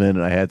Goldman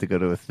and I had to go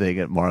to a thing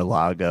at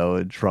Mar-a-Lago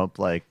and Trump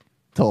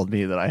told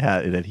me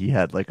that he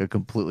had like a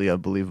completely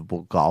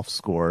unbelievable golf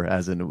score,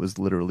 as in it was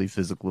literally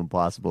physical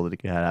impossible that he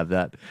could have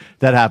that.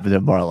 That happened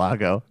at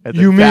Mar-a-Lago. And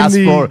then You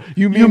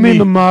mean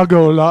the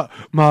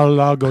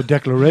Mar-a-Lago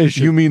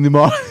Declaration? You mean the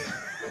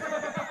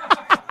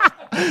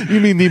you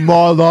mean the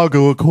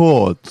Mar-a-Lago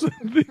Accords?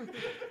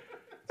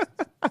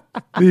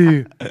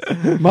 The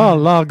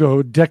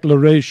Mar-a-Lago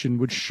Declaration,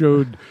 which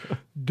showed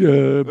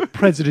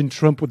President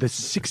Trump with a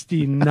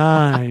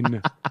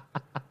 69.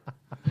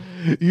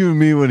 You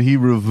mean when he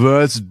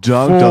reverse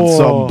dunked on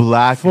some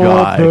black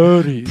guy,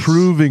 birdies.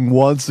 proving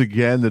once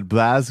again that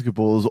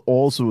basketball is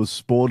also a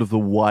sport of the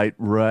white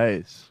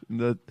race?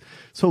 That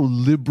so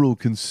liberal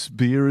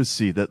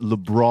conspiracy that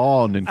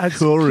LeBron and As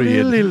Curry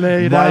clearly and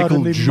laid out Michael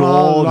in the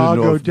Jordan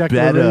Mar-a-Lago are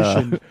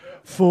Declaration. better.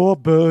 4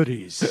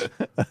 birdies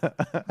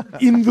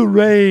in the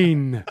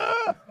rain.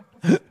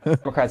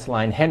 Democrats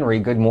line. Henry,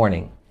 good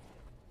morning.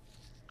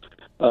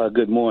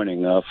 Good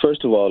morning.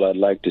 First of all, I'd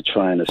like to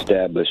try and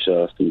establish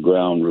some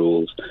ground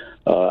rules.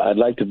 I'd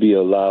like to be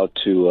allowed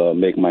to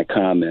make my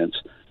comments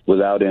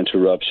without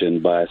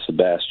interruption by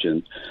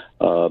Sebastian,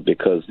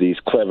 because these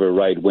clever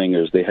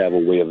right-wingers, they have a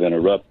way of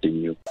interrupting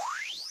you.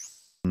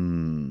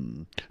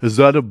 Is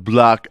that a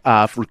black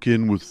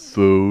African with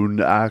phone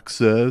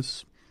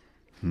access?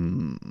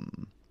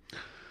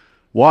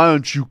 Why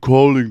aren't you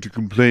calling to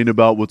complain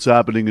about what's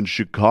happening in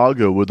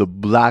Chicago where the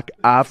black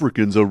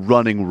Africans are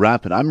running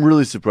rampant? I'm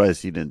really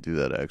surprised he didn't do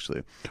that,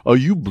 actually. Are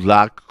you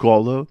black,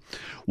 caller?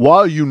 Why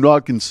are you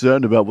not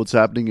concerned about what's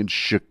happening in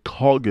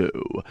Chicago,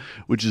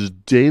 which is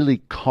daily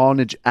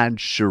carnage and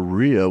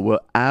Sharia, where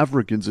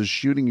Africans are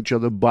shooting each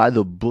other by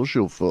the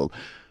bushelful?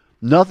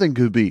 Nothing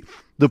could be.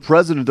 The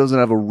president doesn't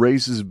have a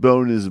racist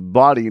bone in his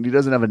body, and he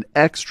doesn't have an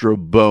extra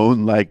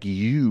bone like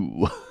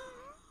you.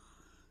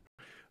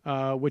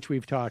 Which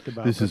we've talked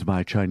about. This is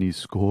my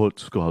Chinese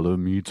court scholar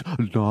meets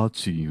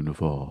Nazi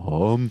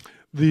uniform.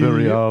 The-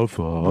 Very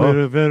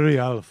alpha. Very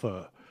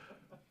alpha.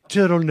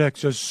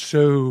 Turtlenecks are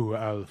so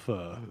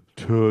alpha.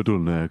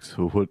 Turtlenecks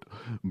are what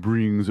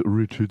brings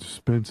Richard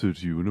Spencer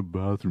to you in a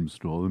bathroom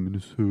stall in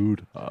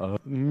Minnesota.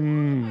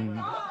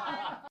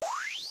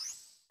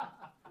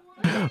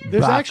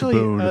 There's actually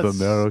Backbone of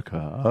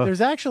America. There's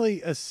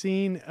actually a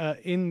scene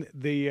in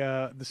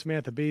the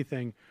Samantha Bee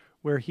thing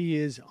where he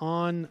is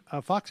on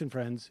Fox and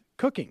Friends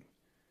cooking.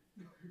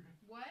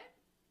 What?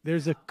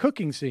 There's a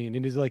cooking scene,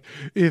 and he's like,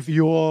 "If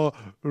you're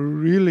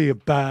really a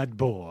bad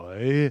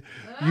boy,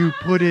 you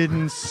put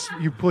in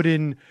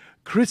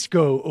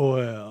Crisco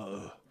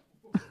oil."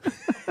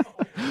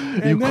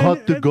 You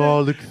cut the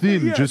garlic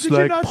thin, just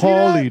like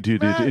Paulie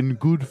did it in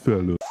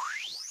Goodfellas.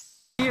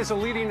 is a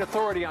leading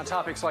authority on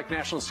topics like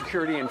national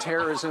security and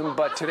terrorism,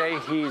 but today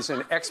he's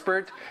an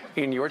expert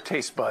in your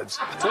taste buds.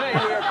 Today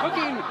we are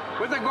cooking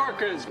with the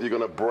Gorkas. You're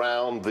going to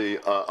brown the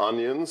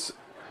onions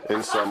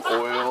in some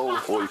oil,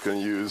 or you can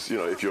use,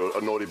 if you're a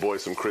naughty boy,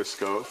 some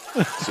Crisco.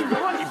 So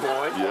Naughty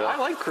boy? Yeah. I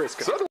like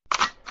Crisco.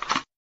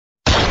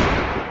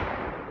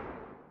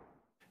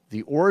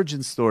 The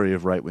origin story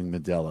of right-wing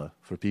Mandela,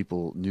 for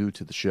people new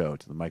to the show,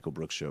 to the Michael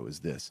Brooks Show, is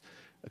this.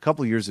 A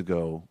couple years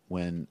ago,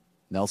 when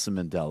Nelson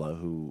Mandela,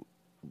 who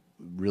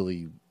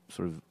really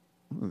sort of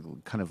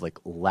kind of like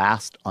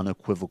last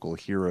unequivocal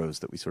heroes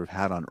that we sort of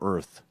had on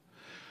Earth,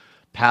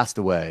 passed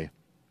away,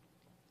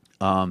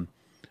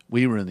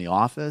 we were in the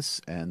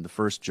office, and the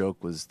first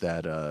joke was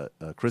that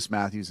Chris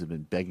Matthews had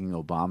been begging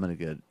Obama to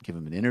give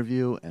him an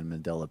interview, and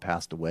Mandela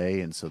passed away,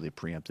 and so they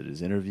preempted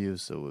his interview.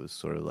 So it was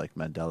sort of like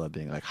Mandela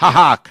being like, "Ha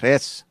ha,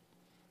 Chris,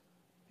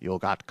 you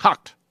got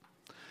cocked."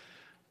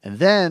 And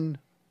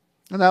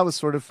that was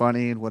sort of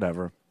funny and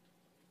whatever.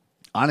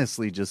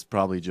 Honestly, just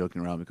probably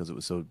joking around because it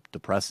was so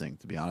depressing,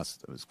 to be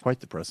honest. It was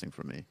quite depressing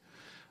for me.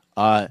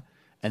 And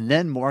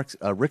then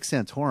Rick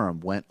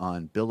Santorum went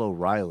on Bill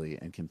O'Reilly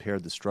and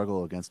compared the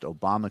struggle against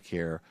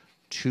Obamacare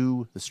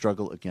to the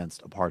struggle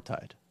against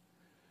apartheid,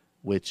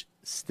 which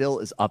still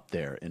is up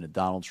there in a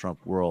Donald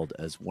Trump world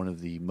as one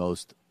of the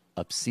most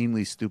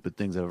obscenely stupid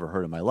things I've ever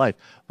heard in my life.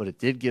 But it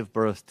did give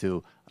birth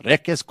to,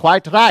 Rick is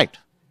quite right.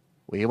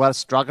 We were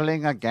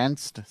struggling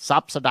against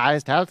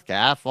subsidized health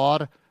care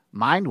for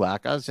mine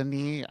workers in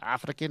the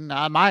African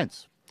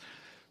mines.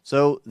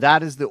 So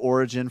that is the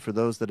origin for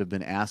those that have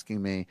been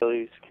asking me.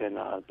 Police can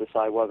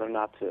decide whether or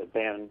not to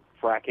ban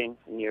fracking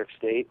in New York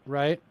State.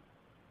 Right.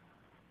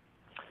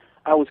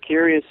 I was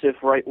curious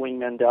if right-wing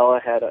Mandela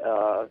had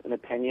an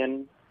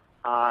opinion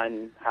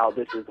on how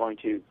this is going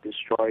to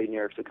destroy New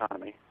York's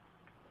economy.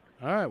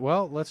 All right,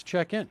 well, let's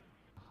check in.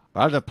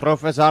 Well, the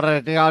proof is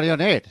already all you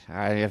need.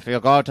 If you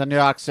go to New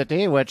York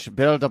City, which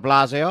Bill de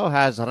Blasio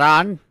has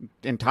run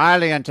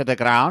entirely into the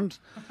ground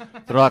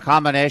through a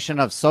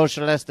combination of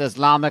socialist,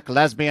 Islamic,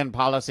 lesbian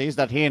policies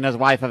that he and his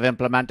wife have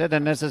implemented,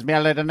 and this is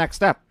merely the next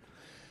step.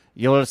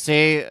 You will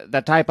see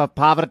the type of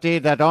poverty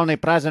that only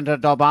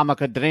President Obama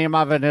could dream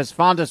of in his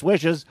fondest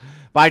wishes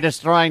by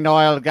destroying the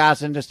oil and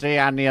gas industry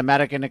and the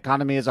American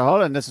economy as a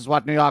whole, and this is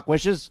what New York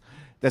wishes.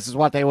 This is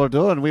what they will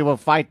do, and we will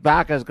fight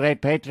back as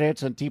great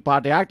patriots and Tea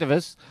Party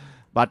activists.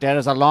 But there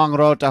is a long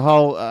road to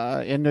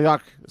hoe in New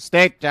York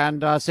State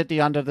and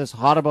city under this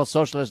horrible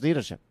socialist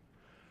leadership.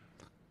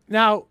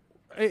 Now,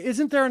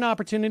 isn't there an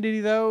opportunity,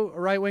 though,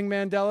 right-wing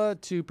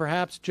Mandela, to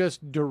perhaps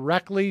just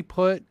directly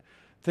put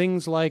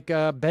things like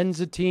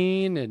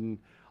benzetine and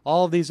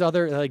all these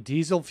other, like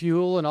diesel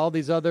fuel and all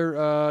these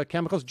other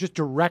chemicals just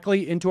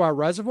directly into our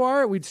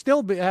reservoir? We'd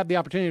still have the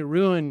opportunity to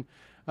ruin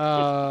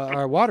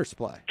our water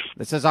supply.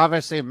 This is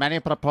obviously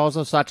many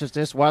proposals such as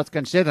this worth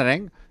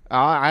considering.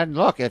 And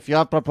look, if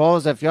your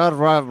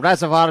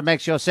reservoir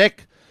makes you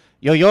sick,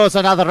 you use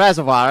another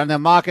reservoir and the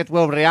market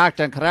will react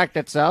and correct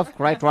itself,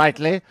 quite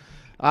rightly.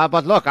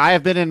 But look, I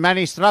have been in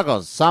many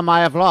struggles. Some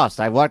I have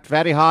lost. I worked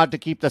very hard to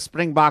keep the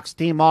Springboks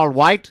team all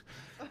white.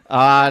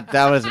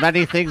 There was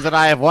many things that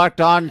I have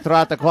worked on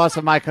throughout the course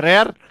of my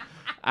career.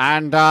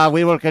 And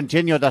we will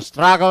continue the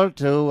struggle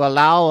to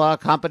allow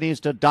companies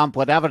to dump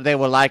whatever they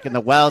will like in the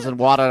wells and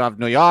water of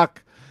New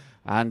York.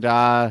 And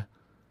the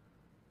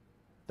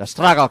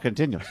struggle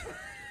continues.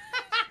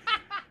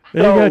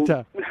 There you go,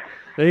 Tom.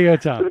 There you go,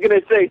 Tom. I was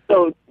going to say,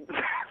 so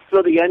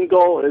the end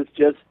goal is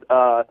just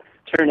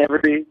turn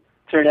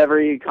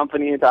every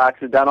company into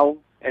Occidental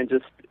and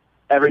just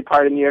every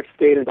part of New York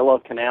State into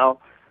Love Canal.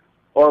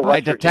 Or West I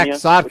detect Virginia,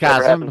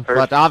 sarcasm,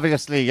 but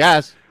obviously,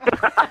 yes.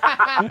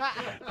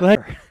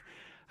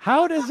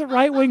 How does the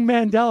right-wing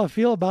Mandela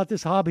feel about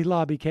this Hobby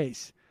Lobby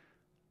case?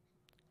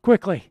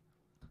 Quickly.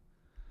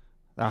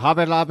 The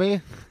Hobby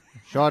Lobby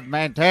should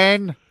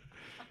maintain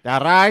the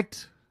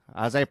right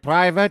as a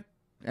private,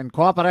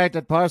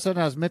 incorporated person,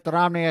 as Mitt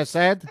Romney has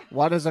said.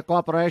 What is a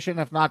corporation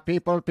if not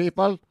people?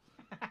 To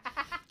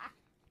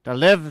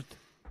live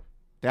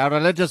their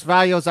religious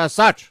values as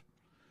such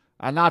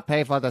and not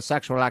pay for the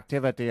sexual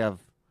activity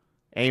of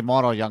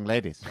amoral young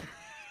ladies.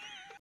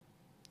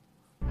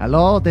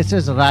 Hello, this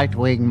is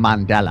right-wing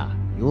Mandela.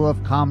 You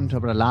have come to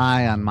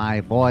rely on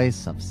my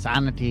voice of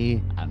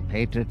sanity and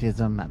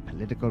patriotism and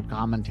political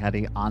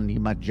commentary on the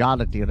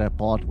Majority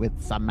Report with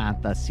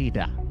Samantha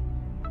Cedar.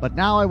 But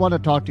now I want to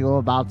talk to you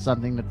about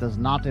something that does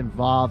not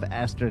involve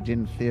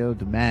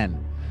estrogen-filled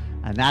men,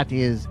 and that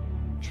is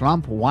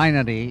Trump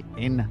Winery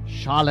in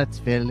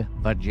Charlottesville,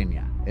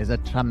 Virginia. Is a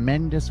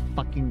tremendous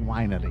fucking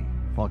winery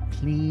for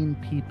clean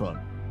people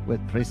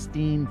with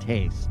pristine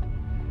taste.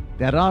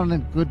 There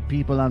aren't good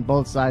people on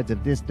both sides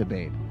of this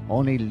debate.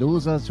 Only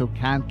losers who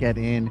can't get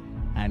in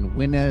and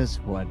winners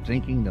who are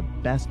drinking the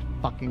best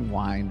fucking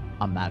wine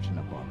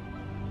imaginable.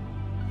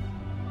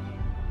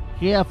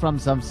 Hear from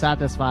some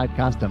satisfied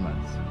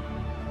customers.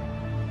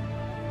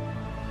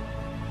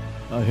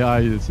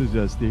 Hi, this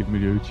is Steve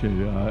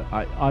Minucci.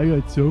 I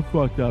got so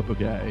fucked up,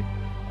 okay?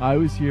 I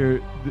was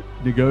here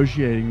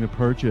negotiating the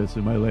purchase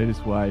of my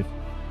latest wife,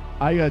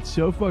 I got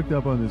so fucked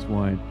up on this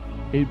wine,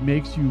 it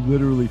makes you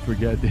literally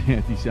forget that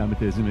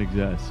anti-Semitism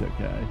exists,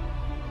 okay?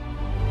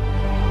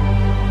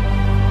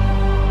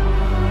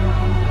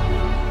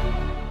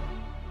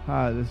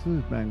 Hi, this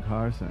is Ben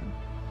Carson.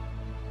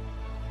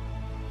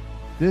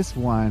 This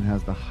wine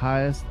has the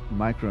highest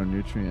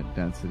micronutrient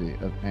density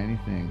of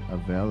anything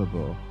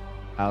available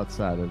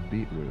outside of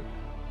beetroot.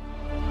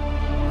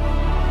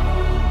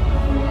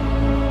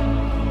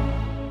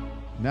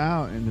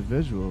 Now in the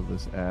visual of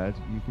this ad,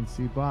 you can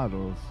see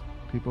bottles,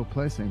 people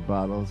placing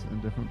bottles in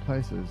different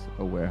places,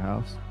 a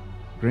warehouse,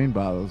 green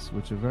bottles,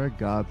 which are very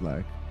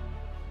godlike.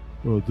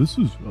 This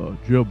is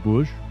Jeb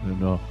Bush,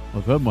 and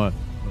I've had my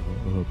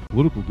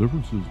political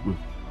differences with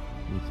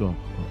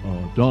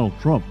Donald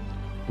Trump,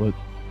 but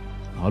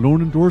I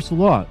don't endorse a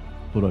lot,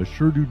 but I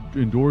sure do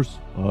endorse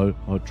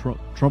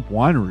Trump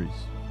wineries.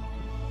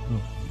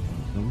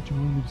 Is that what you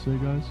wanted me to say,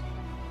 guys?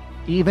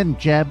 Even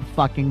Jeb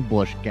fucking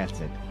Bush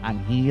gets it,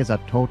 and he is a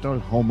total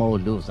homo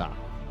loser.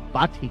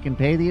 But he can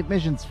pay the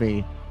admissions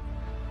fee.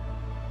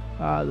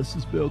 This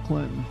is Bill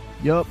Clinton.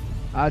 Yup,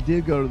 I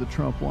did go to the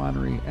Trump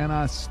winery, and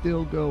I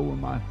still go when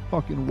my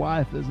fucking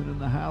wife isn't in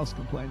the house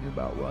complaining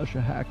about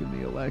Russia hacking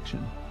the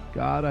election.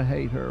 God, I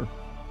hate her.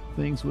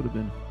 Things would have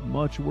been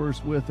much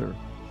worse with her.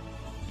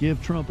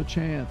 Give Trump a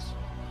chance.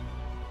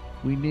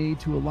 We need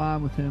to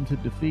align with him to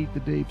defeat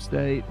the deep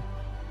state.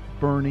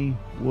 Bernie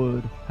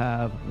would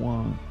have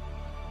won.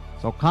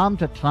 So come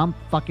to Trump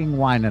fucking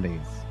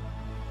wineries,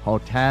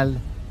 hotel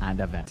and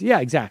event. Yeah,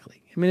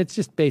 exactly. I mean, it's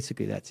just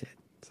basically that's it.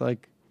 It's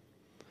like,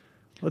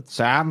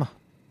 Sam,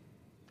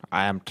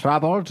 I am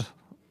troubled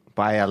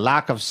by a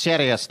lack of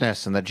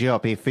seriousness in the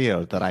GOP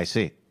field that I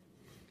see.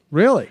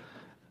 Really?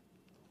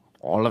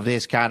 All of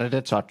these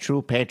candidates are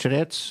true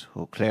patriots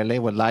who clearly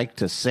would like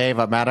to save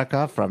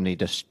America from the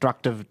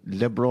destructive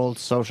liberal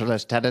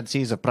socialist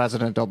tendencies of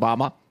President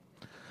Obama.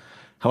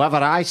 However,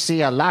 I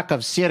see a lack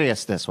of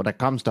seriousness when it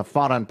comes to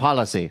foreign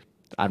policy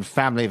and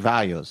family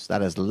values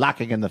that is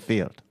lacking in the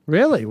field.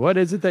 Really? What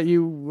is it that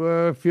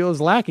you feel is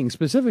lacking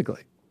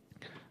specifically?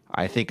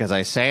 I think, as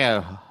I say,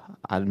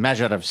 a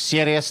measure of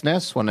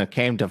seriousness when it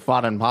came to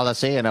foreign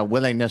policy and a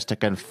willingness to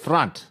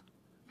confront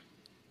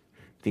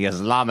the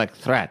Islamic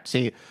threat.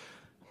 See,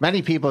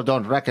 many people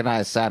don't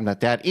recognize, Sam,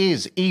 that there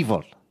is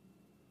evil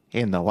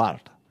in the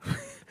world.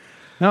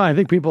 No, I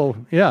think people,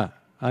 yeah.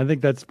 I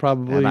think that's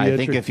probably And I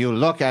think true. if you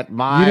look at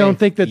my You don't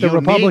think that the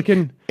unique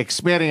Republican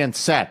experience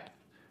set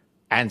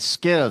and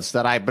skills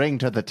that I bring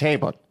to the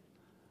table,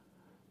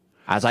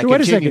 as I So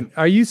wait a continue, second.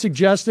 Are you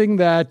suggesting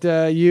that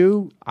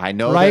you, I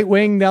know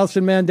right-wing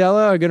Nelson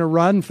Mandela, are going to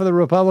run for the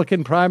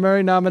Republican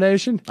primary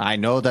nomination? I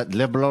know that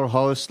liberal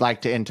hosts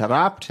like to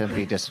interrupt and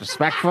be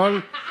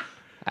disrespectful,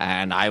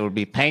 and I will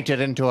be painted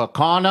into a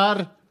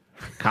corner.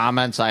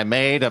 Comments I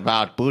made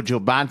about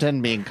Buju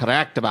Banton being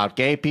correct about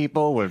gay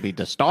people will be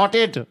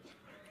distorted.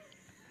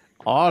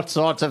 All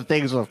sorts of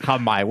things will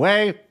come my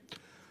way.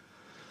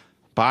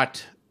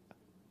 But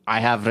I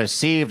have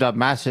received a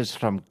message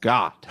from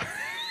God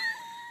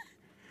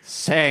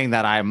saying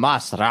that I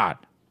must run.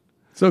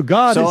 So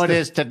God So it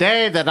is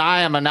today that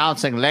I am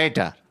announcing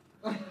later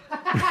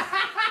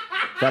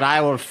that I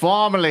will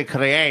formally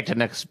create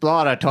an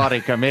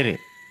exploratory committee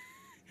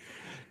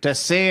to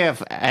see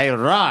if a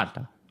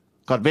run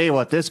could be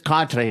what this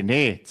country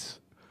needs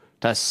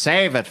to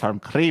save it from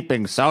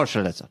creeping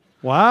socialism.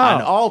 Wow.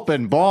 An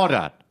open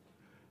border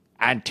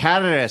and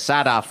terrorists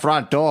at our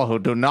front door who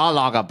do no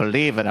longer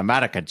believe in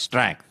American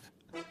strength.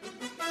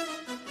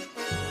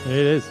 It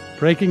is.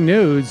 Breaking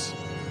news.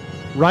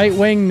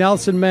 Right-wing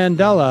Nelson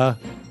Mandela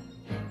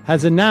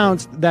has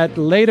announced that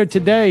later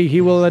today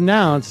he will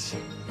announce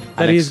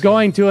that he's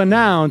going to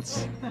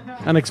announce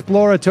an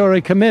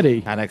exploratory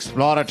committee. An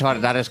exploratory,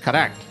 that is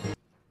correct.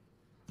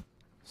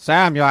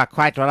 Sam, you are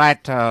quite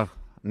right to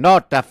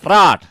note the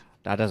fraud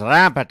that is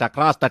rampant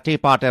across the Tea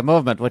Party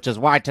movement, which is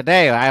why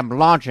today I am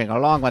launching,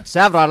 along with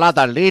several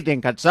other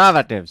leading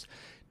conservatives,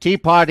 Tea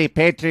Party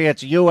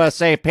Patriots,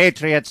 USA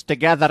Patriots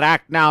Together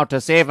Act Now to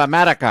Save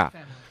America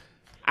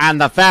and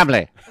the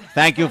Family.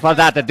 Thank you for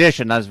that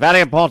addition. That's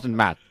very important,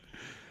 Matt.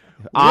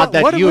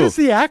 What is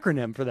the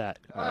acronym for that?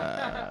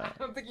 I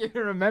don't think you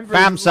can remember.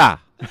 FAMSA.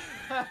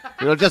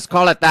 We'll just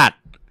call it that.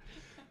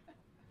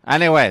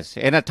 Anyways,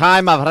 in a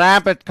time of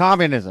rampant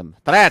communism,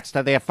 threats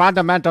to the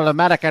fundamental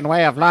American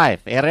way of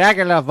life,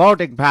 irregular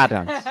voting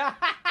patterns,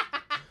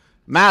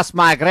 mass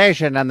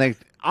migration, and the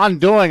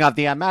undoing of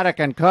the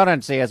American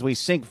currency as we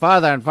sink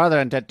further and further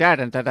into debt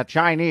into the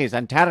Chinese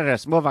and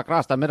terrorists move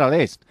across the Middle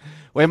East,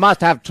 we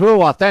must have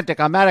true, authentic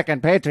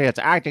American patriots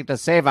acting to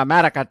save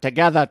America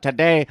together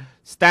today.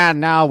 Stand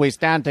now, we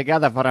stand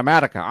together for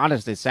America.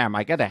 Honestly, Sam,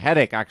 I get a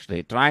headache,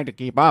 actually, trying to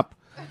keep up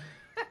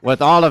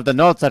with all of the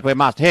notes that we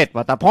must hit.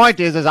 But the point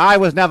is I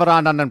was never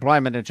on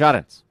unemployment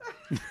insurance.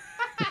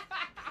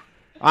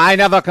 I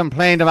never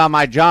complained about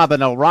my job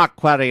in a rock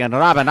quarry in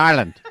Robben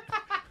Island,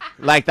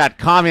 like that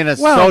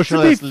communist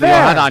socialist you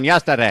had on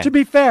yesterday. To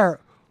be fair,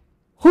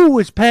 who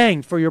was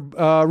paying for your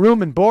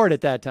room and board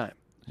at that time?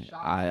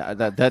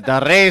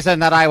 The reason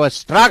that I was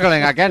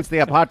struggling against the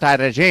apartheid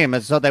regime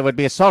is so they would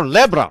be so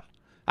liberal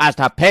as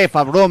to pay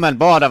for room and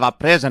board of our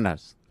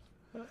prisoners.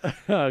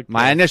 Okay.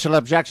 My initial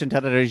objection to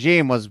the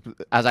regime was,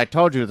 as I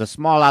told you, the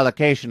small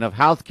allocation of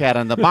health care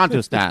and the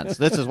Bantustans.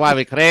 This is why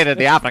we created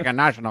the African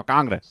National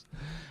Congress.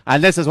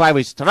 And this is why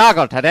we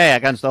struggle today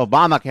against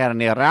Obamacare and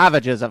the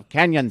ravages of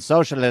Kenyan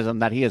socialism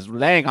that he is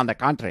laying on the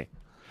country.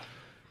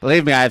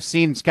 Believe me, I've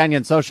seen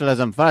Kenyan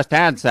socialism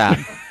firsthand,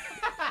 Sam.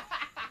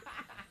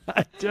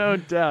 I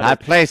don't doubt That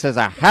place is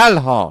a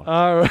hellhole.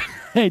 All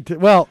right.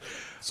 Well,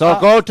 so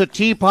go to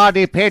Tea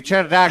Party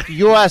Patriot Act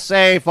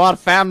USA for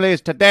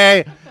families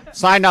today.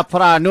 Sign up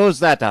for our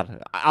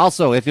newsletter.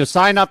 Also, if you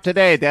sign up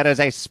today, there is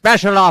a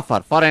special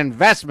offer for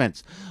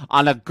investments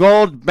on a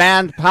gold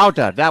band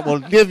powder that will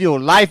give you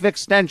life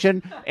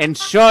extension,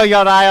 insure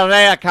your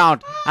IRA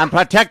account, and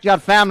protect your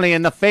family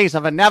in the face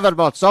of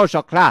inevitable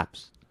social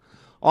collapse.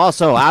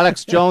 Also,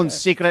 Alex Jones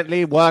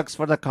secretly works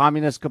for the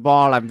communist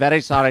cabal. I'm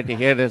very sorry to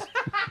hear this.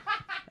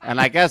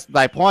 And I guess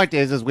my point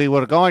is we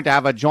were going to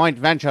have a joint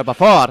venture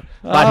before,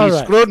 but he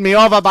screwed me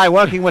over by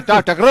working with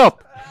Dr.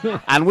 Group.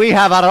 And we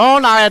have our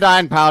own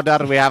iodine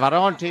powder. We have our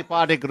own Tea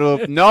Party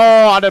group.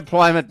 No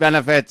unemployment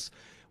benefits.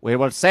 We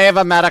will save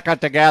America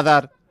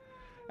together.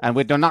 And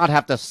we do not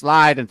have to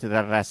slide into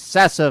the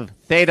recessive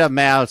theta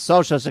male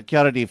Social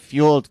Security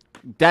fueled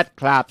debt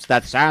collapse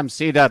that Sam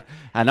Cedar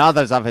and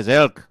others of his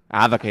ilk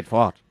advocate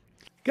for.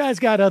 Guy's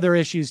got other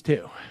issues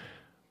too.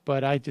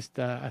 But I just,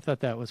 I thought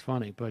that was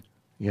funny. But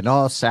you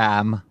know,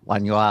 Sam,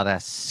 when you are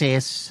a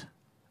cis,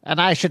 and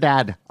I should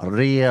add,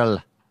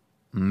 real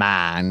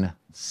man,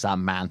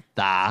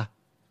 Samantha,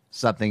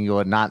 something you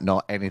would not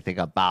know anything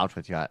about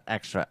with your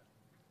extra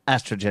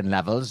estrogen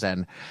levels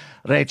and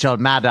Rachel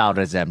Maddow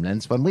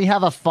resemblance, when we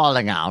have a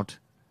falling out,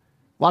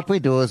 what we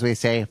do is we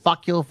say,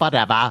 fuck you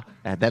forever,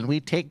 and then we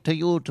take to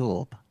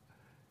YouTube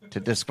to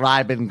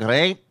describe in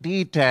great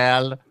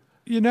detail.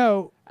 You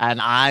know, and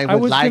I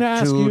would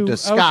like to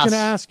discuss. I was going to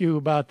ask you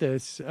about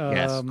this.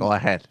 Yes, go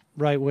ahead.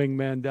 Right-wing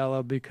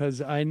Mandela,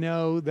 because I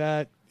know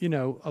that, you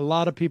know, a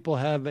lot of people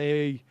have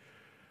a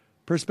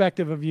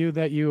perspective of you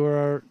that you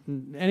are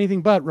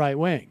anything but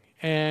right-wing.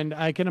 And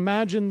I can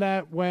imagine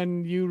that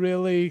when you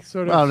really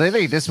sort of... Well,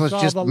 really, this was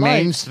just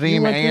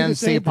mainstream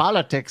ANC politics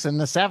politics in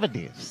the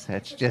 70s.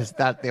 It's just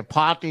that the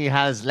party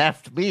has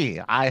left me.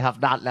 I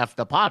have not left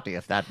the party,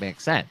 if that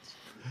makes sense.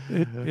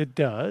 It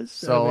does.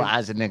 So, I mean,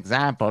 as an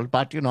example,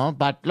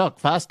 but look,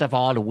 first of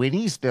all,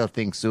 Winnie still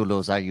thinks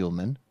Zulus are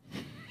human.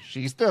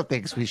 She still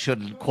thinks we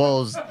should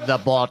close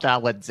the border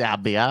with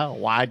Zambia.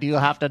 Why do you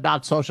have to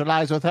not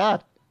socialize with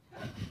her?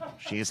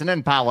 She's an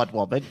empowered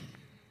woman.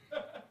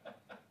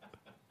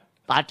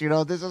 But,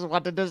 this is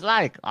what it is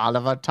like.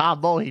 Oliver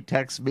Tambo, he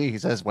texts me. He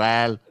says,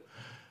 well,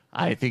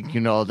 I think,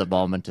 the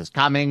moment is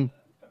coming.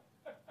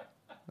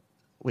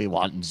 We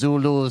want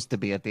Zulus to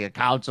be at the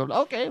council.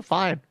 Okay,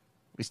 fine.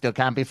 We still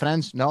can't be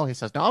friends? No. He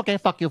says, no, okay,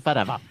 fuck you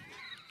forever.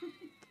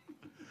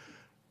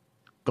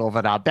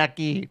 Governor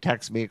Becky, he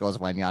texts me, goes,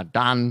 when you're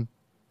done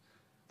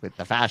with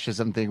the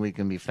fascism thing, we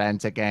can be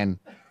friends again.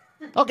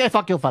 Okay,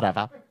 fuck you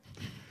forever.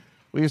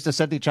 We used to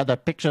send each other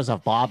pictures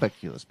of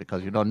barbecues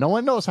because, no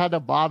one knows how to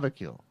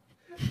barbecue.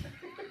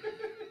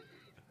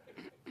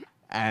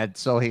 And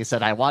so he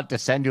said, I want to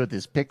send you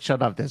this picture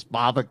of this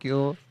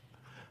barbecue,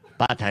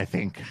 but I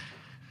think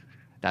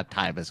that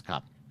time has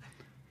come.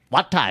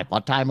 What time?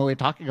 What time are we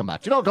talking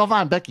about?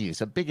 Govan Becky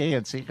is a big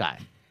ANC guy.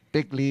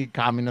 Big League,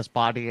 Communist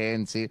Party,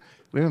 ANC.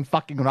 We were in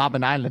fucking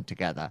Robben Island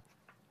together.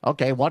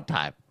 Okay, what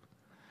time?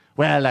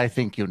 Well, I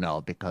think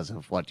because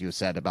of what you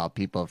said about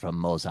people from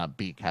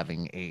Mozambique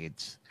having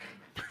AIDS.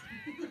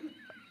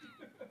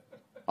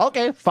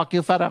 Okay, fuck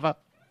you forever.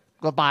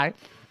 Goodbye.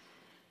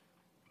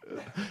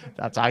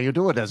 That's how you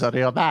do it as a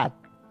real man.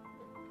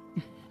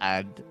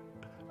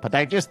 But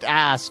I just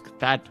ask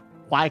that,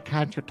 why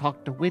can't you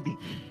talk to Winnie?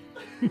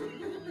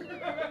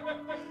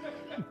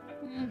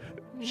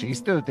 She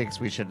still thinks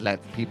we should let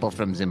people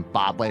from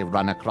Zimbabwe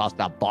run across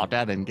the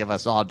border and give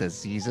us all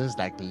diseases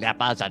like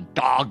lepers and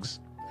dogs.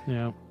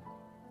 Yeah.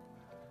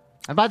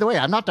 And by the way,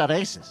 I'm not a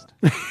racist.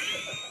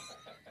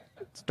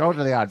 It's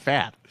totally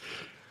unfair.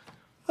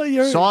 Well,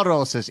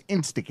 Soros is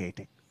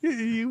instigating.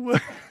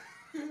 It's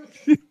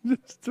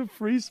the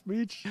free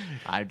speech.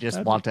 I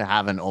just want to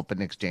have an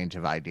open exchange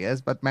of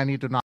ideas, but many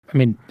do not. I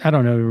mean, I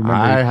don't know. Remember,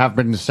 I have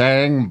been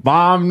saying,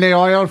 bomb the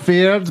oil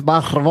fields,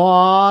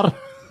 war.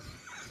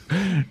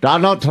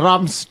 Donald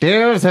Trump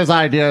steals his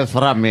ideas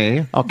from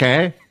me,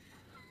 okay?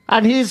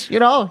 And he's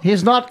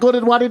not good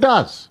at what he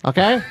does,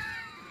 okay?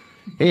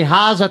 He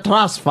has a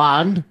trust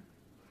fund.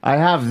 I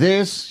have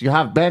this. You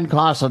have Ben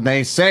Carson.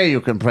 They say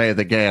you can pray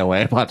the gay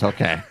away, but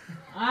okay.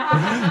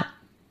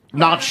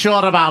 Not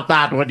sure about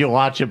that when you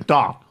watch him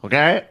talk,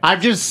 okay?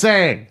 I'm just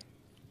saying.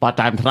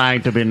 But I'm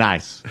trying to be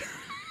nice.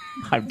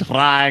 I'm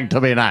trying to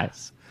be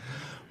nice.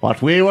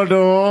 What we will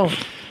do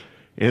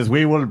is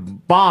we will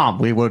bomb.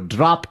 We will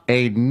drop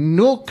a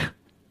nuke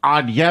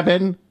on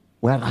Yemen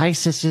where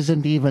ISIS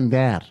isn't even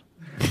there.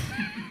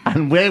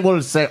 And we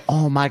will say,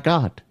 oh, my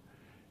God,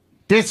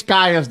 this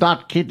guy is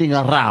not kidding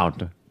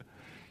around.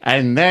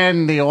 And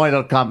then the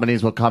oil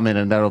companies will come in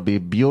and there will be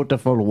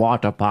beautiful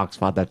water parks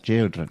for the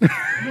children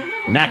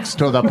next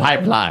to the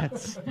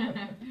pipelines.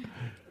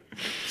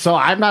 So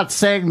I'm not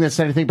saying this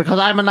anything because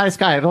I'm a nice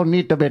guy. I don't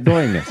need to be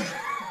doing this.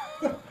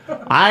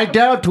 I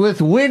dealt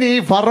with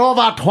Winnie for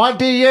over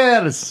 20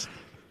 years.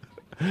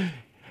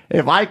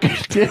 If I can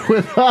deal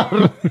with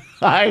her,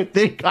 I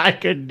think I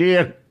can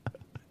deal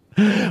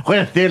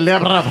with the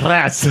liberal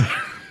press.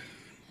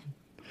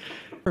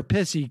 For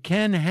pissy,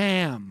 Ken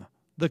Ham,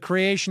 the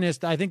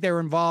creationist. I think they were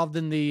involved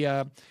in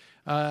the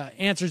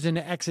Answers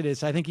into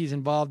Exodus. I think he's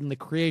involved in the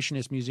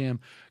Creationist Museum.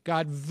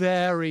 Got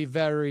very,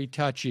 very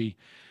touchy.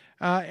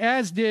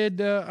 As did,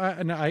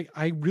 and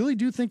I really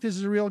do think this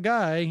is a real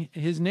guy.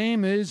 His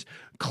name is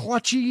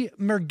Clutchy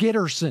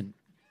McGitterson.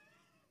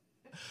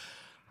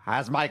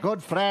 As my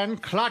good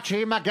friend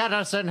Clutchy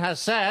McGetterson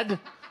has said,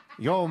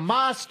 you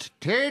must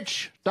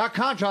teach the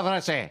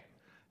controversy.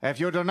 If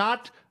you do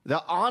not,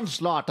 the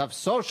onslaught of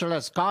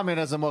socialist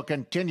communism will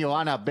continue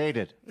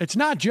unabated. It's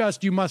not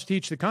just you must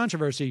teach the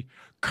controversy.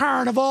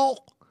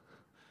 Carnival.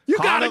 You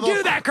got to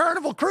do that,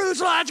 Carnival Cruise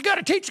Lines. You got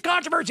to teach the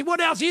controversy.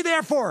 What else are you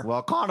there for?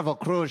 Well, Carnival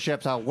cruise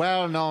ships are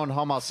well-known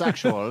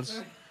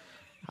homosexuals,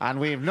 and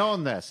we've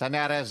known this, and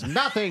there is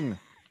nothing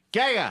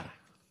gayer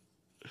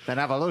than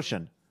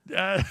evolution.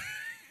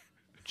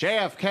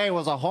 JFK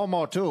was a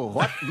homo, too.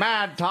 What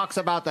man talks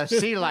about the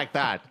sea like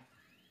that?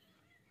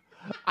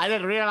 I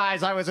didn't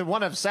realize I was in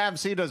one of Sam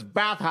Cedar's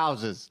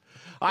bathhouses.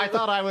 I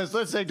thought I was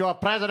listening to a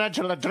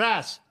presidential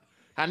address.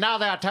 And now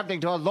they're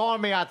attempting to allure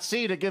me at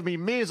sea to give me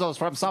measles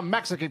from some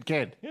Mexican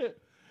kid.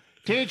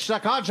 Teach the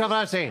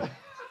controversy.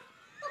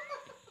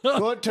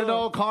 Good to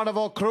know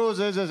Carnival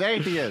Cruises is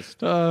atheist.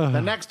 The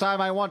next time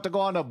I want to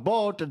go on a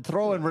boat and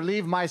throw and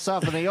relieve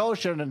myself in the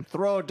ocean and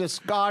throw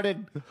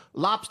discarded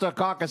lobster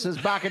carcasses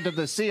back into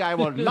the sea, I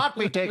will not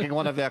be taking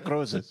one of their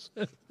cruises.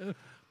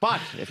 But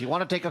if you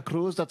want to take a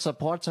cruise that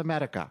supports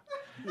America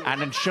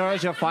and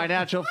ensures your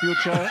financial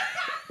future,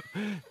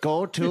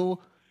 go to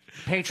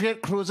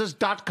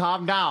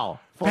PatriotCruises.com now.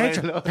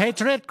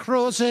 Patriot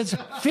Cruises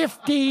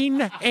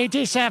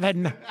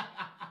 1587.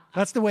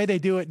 That's the way they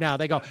do it now.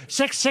 They go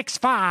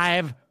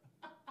 665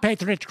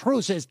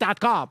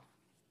 PatriotCruises.com.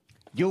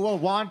 You will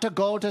want to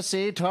go to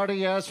sea 30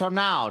 years from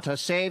now to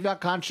save your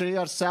country,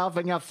 yourself,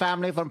 and your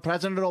family from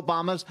President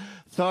Obama's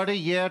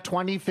 30-year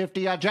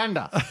 2050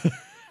 agenda.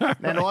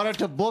 In order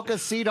to book a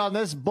seat on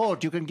this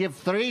boat, you can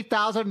give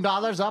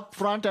 $3,000 up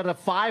front at a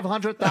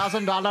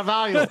 $500,000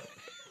 value.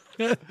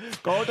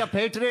 Go to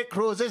Patriot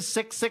Cruises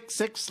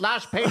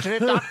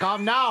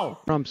 666/patriot.com now.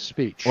 Trump's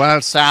speech.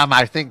 Well, Sam,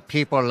 I think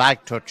people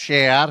like to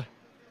cheer,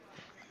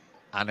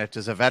 and it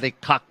is a very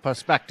cock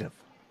perspective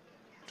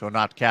to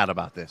not care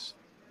about this.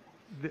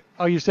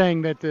 Are you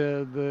saying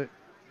that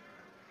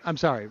I'm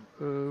sorry,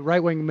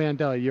 right-wing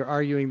Mandela, you're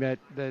arguing that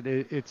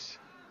it's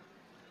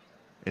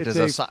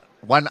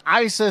when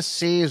ISIS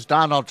sees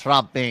Donald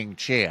Trump being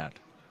cheered,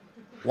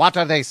 what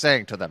are they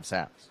saying to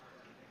themselves?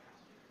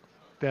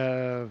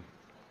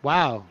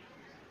 Wow,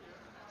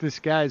 this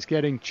guy's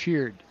getting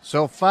cheered.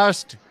 So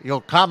first,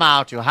 you'll come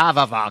out, you have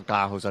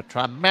Ivanka, who's a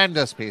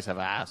tremendous piece of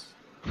ass.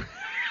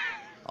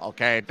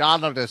 Okay,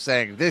 Donald is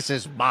saying, this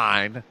is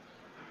mine.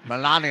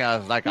 Melania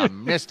is like a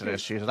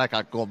mistress. She's like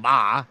a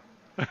guma.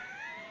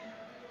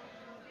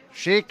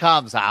 She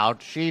comes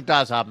out. She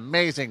does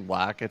amazing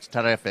work. It's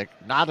terrific.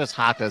 Not as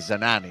hot as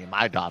Zanani,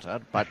 my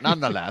daughter, but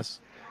nonetheless,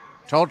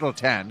 total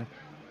 10.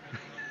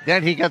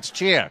 Then he gets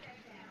cheered.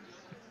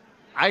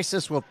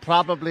 ISIS will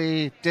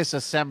probably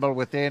disassemble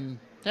within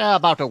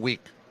about a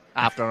week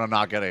after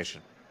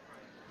inauguration.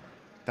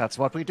 That's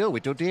what we do. We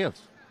do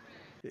deals.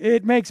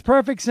 It makes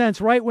perfect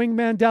sense. Right-wing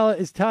Mandela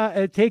is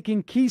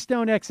taking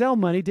Keystone XL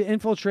money to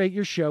infiltrate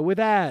your show with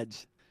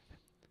ads.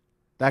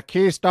 The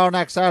Keystone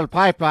XL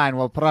pipeline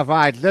will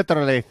provide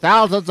literally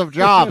thousands of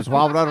jobs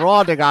while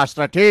rewarding our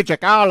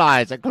strategic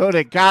allies,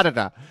 including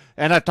Canada,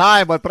 in a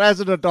time when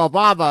President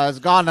Obama has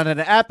gone on an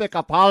epic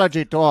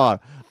apology tour,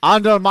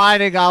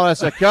 undermining our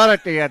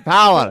security and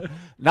power.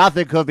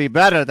 Nothing could be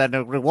better than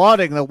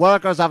rewarding the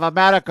workers of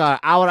America,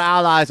 our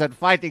allies in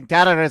fighting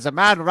terrorism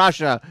and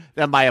Russia,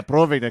 than by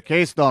approving the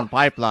Keystone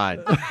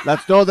Pipeline.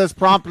 Let's do this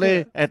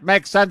promptly. It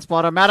makes sense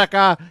for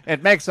America.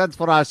 It makes sense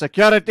for our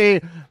security.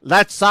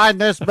 Let's sign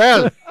this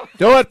bill.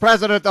 Do it,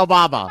 President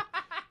Obama.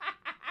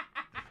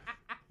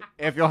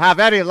 If you have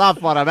any love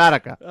for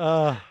America.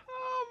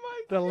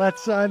 The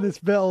let's sign this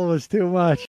bill was too much.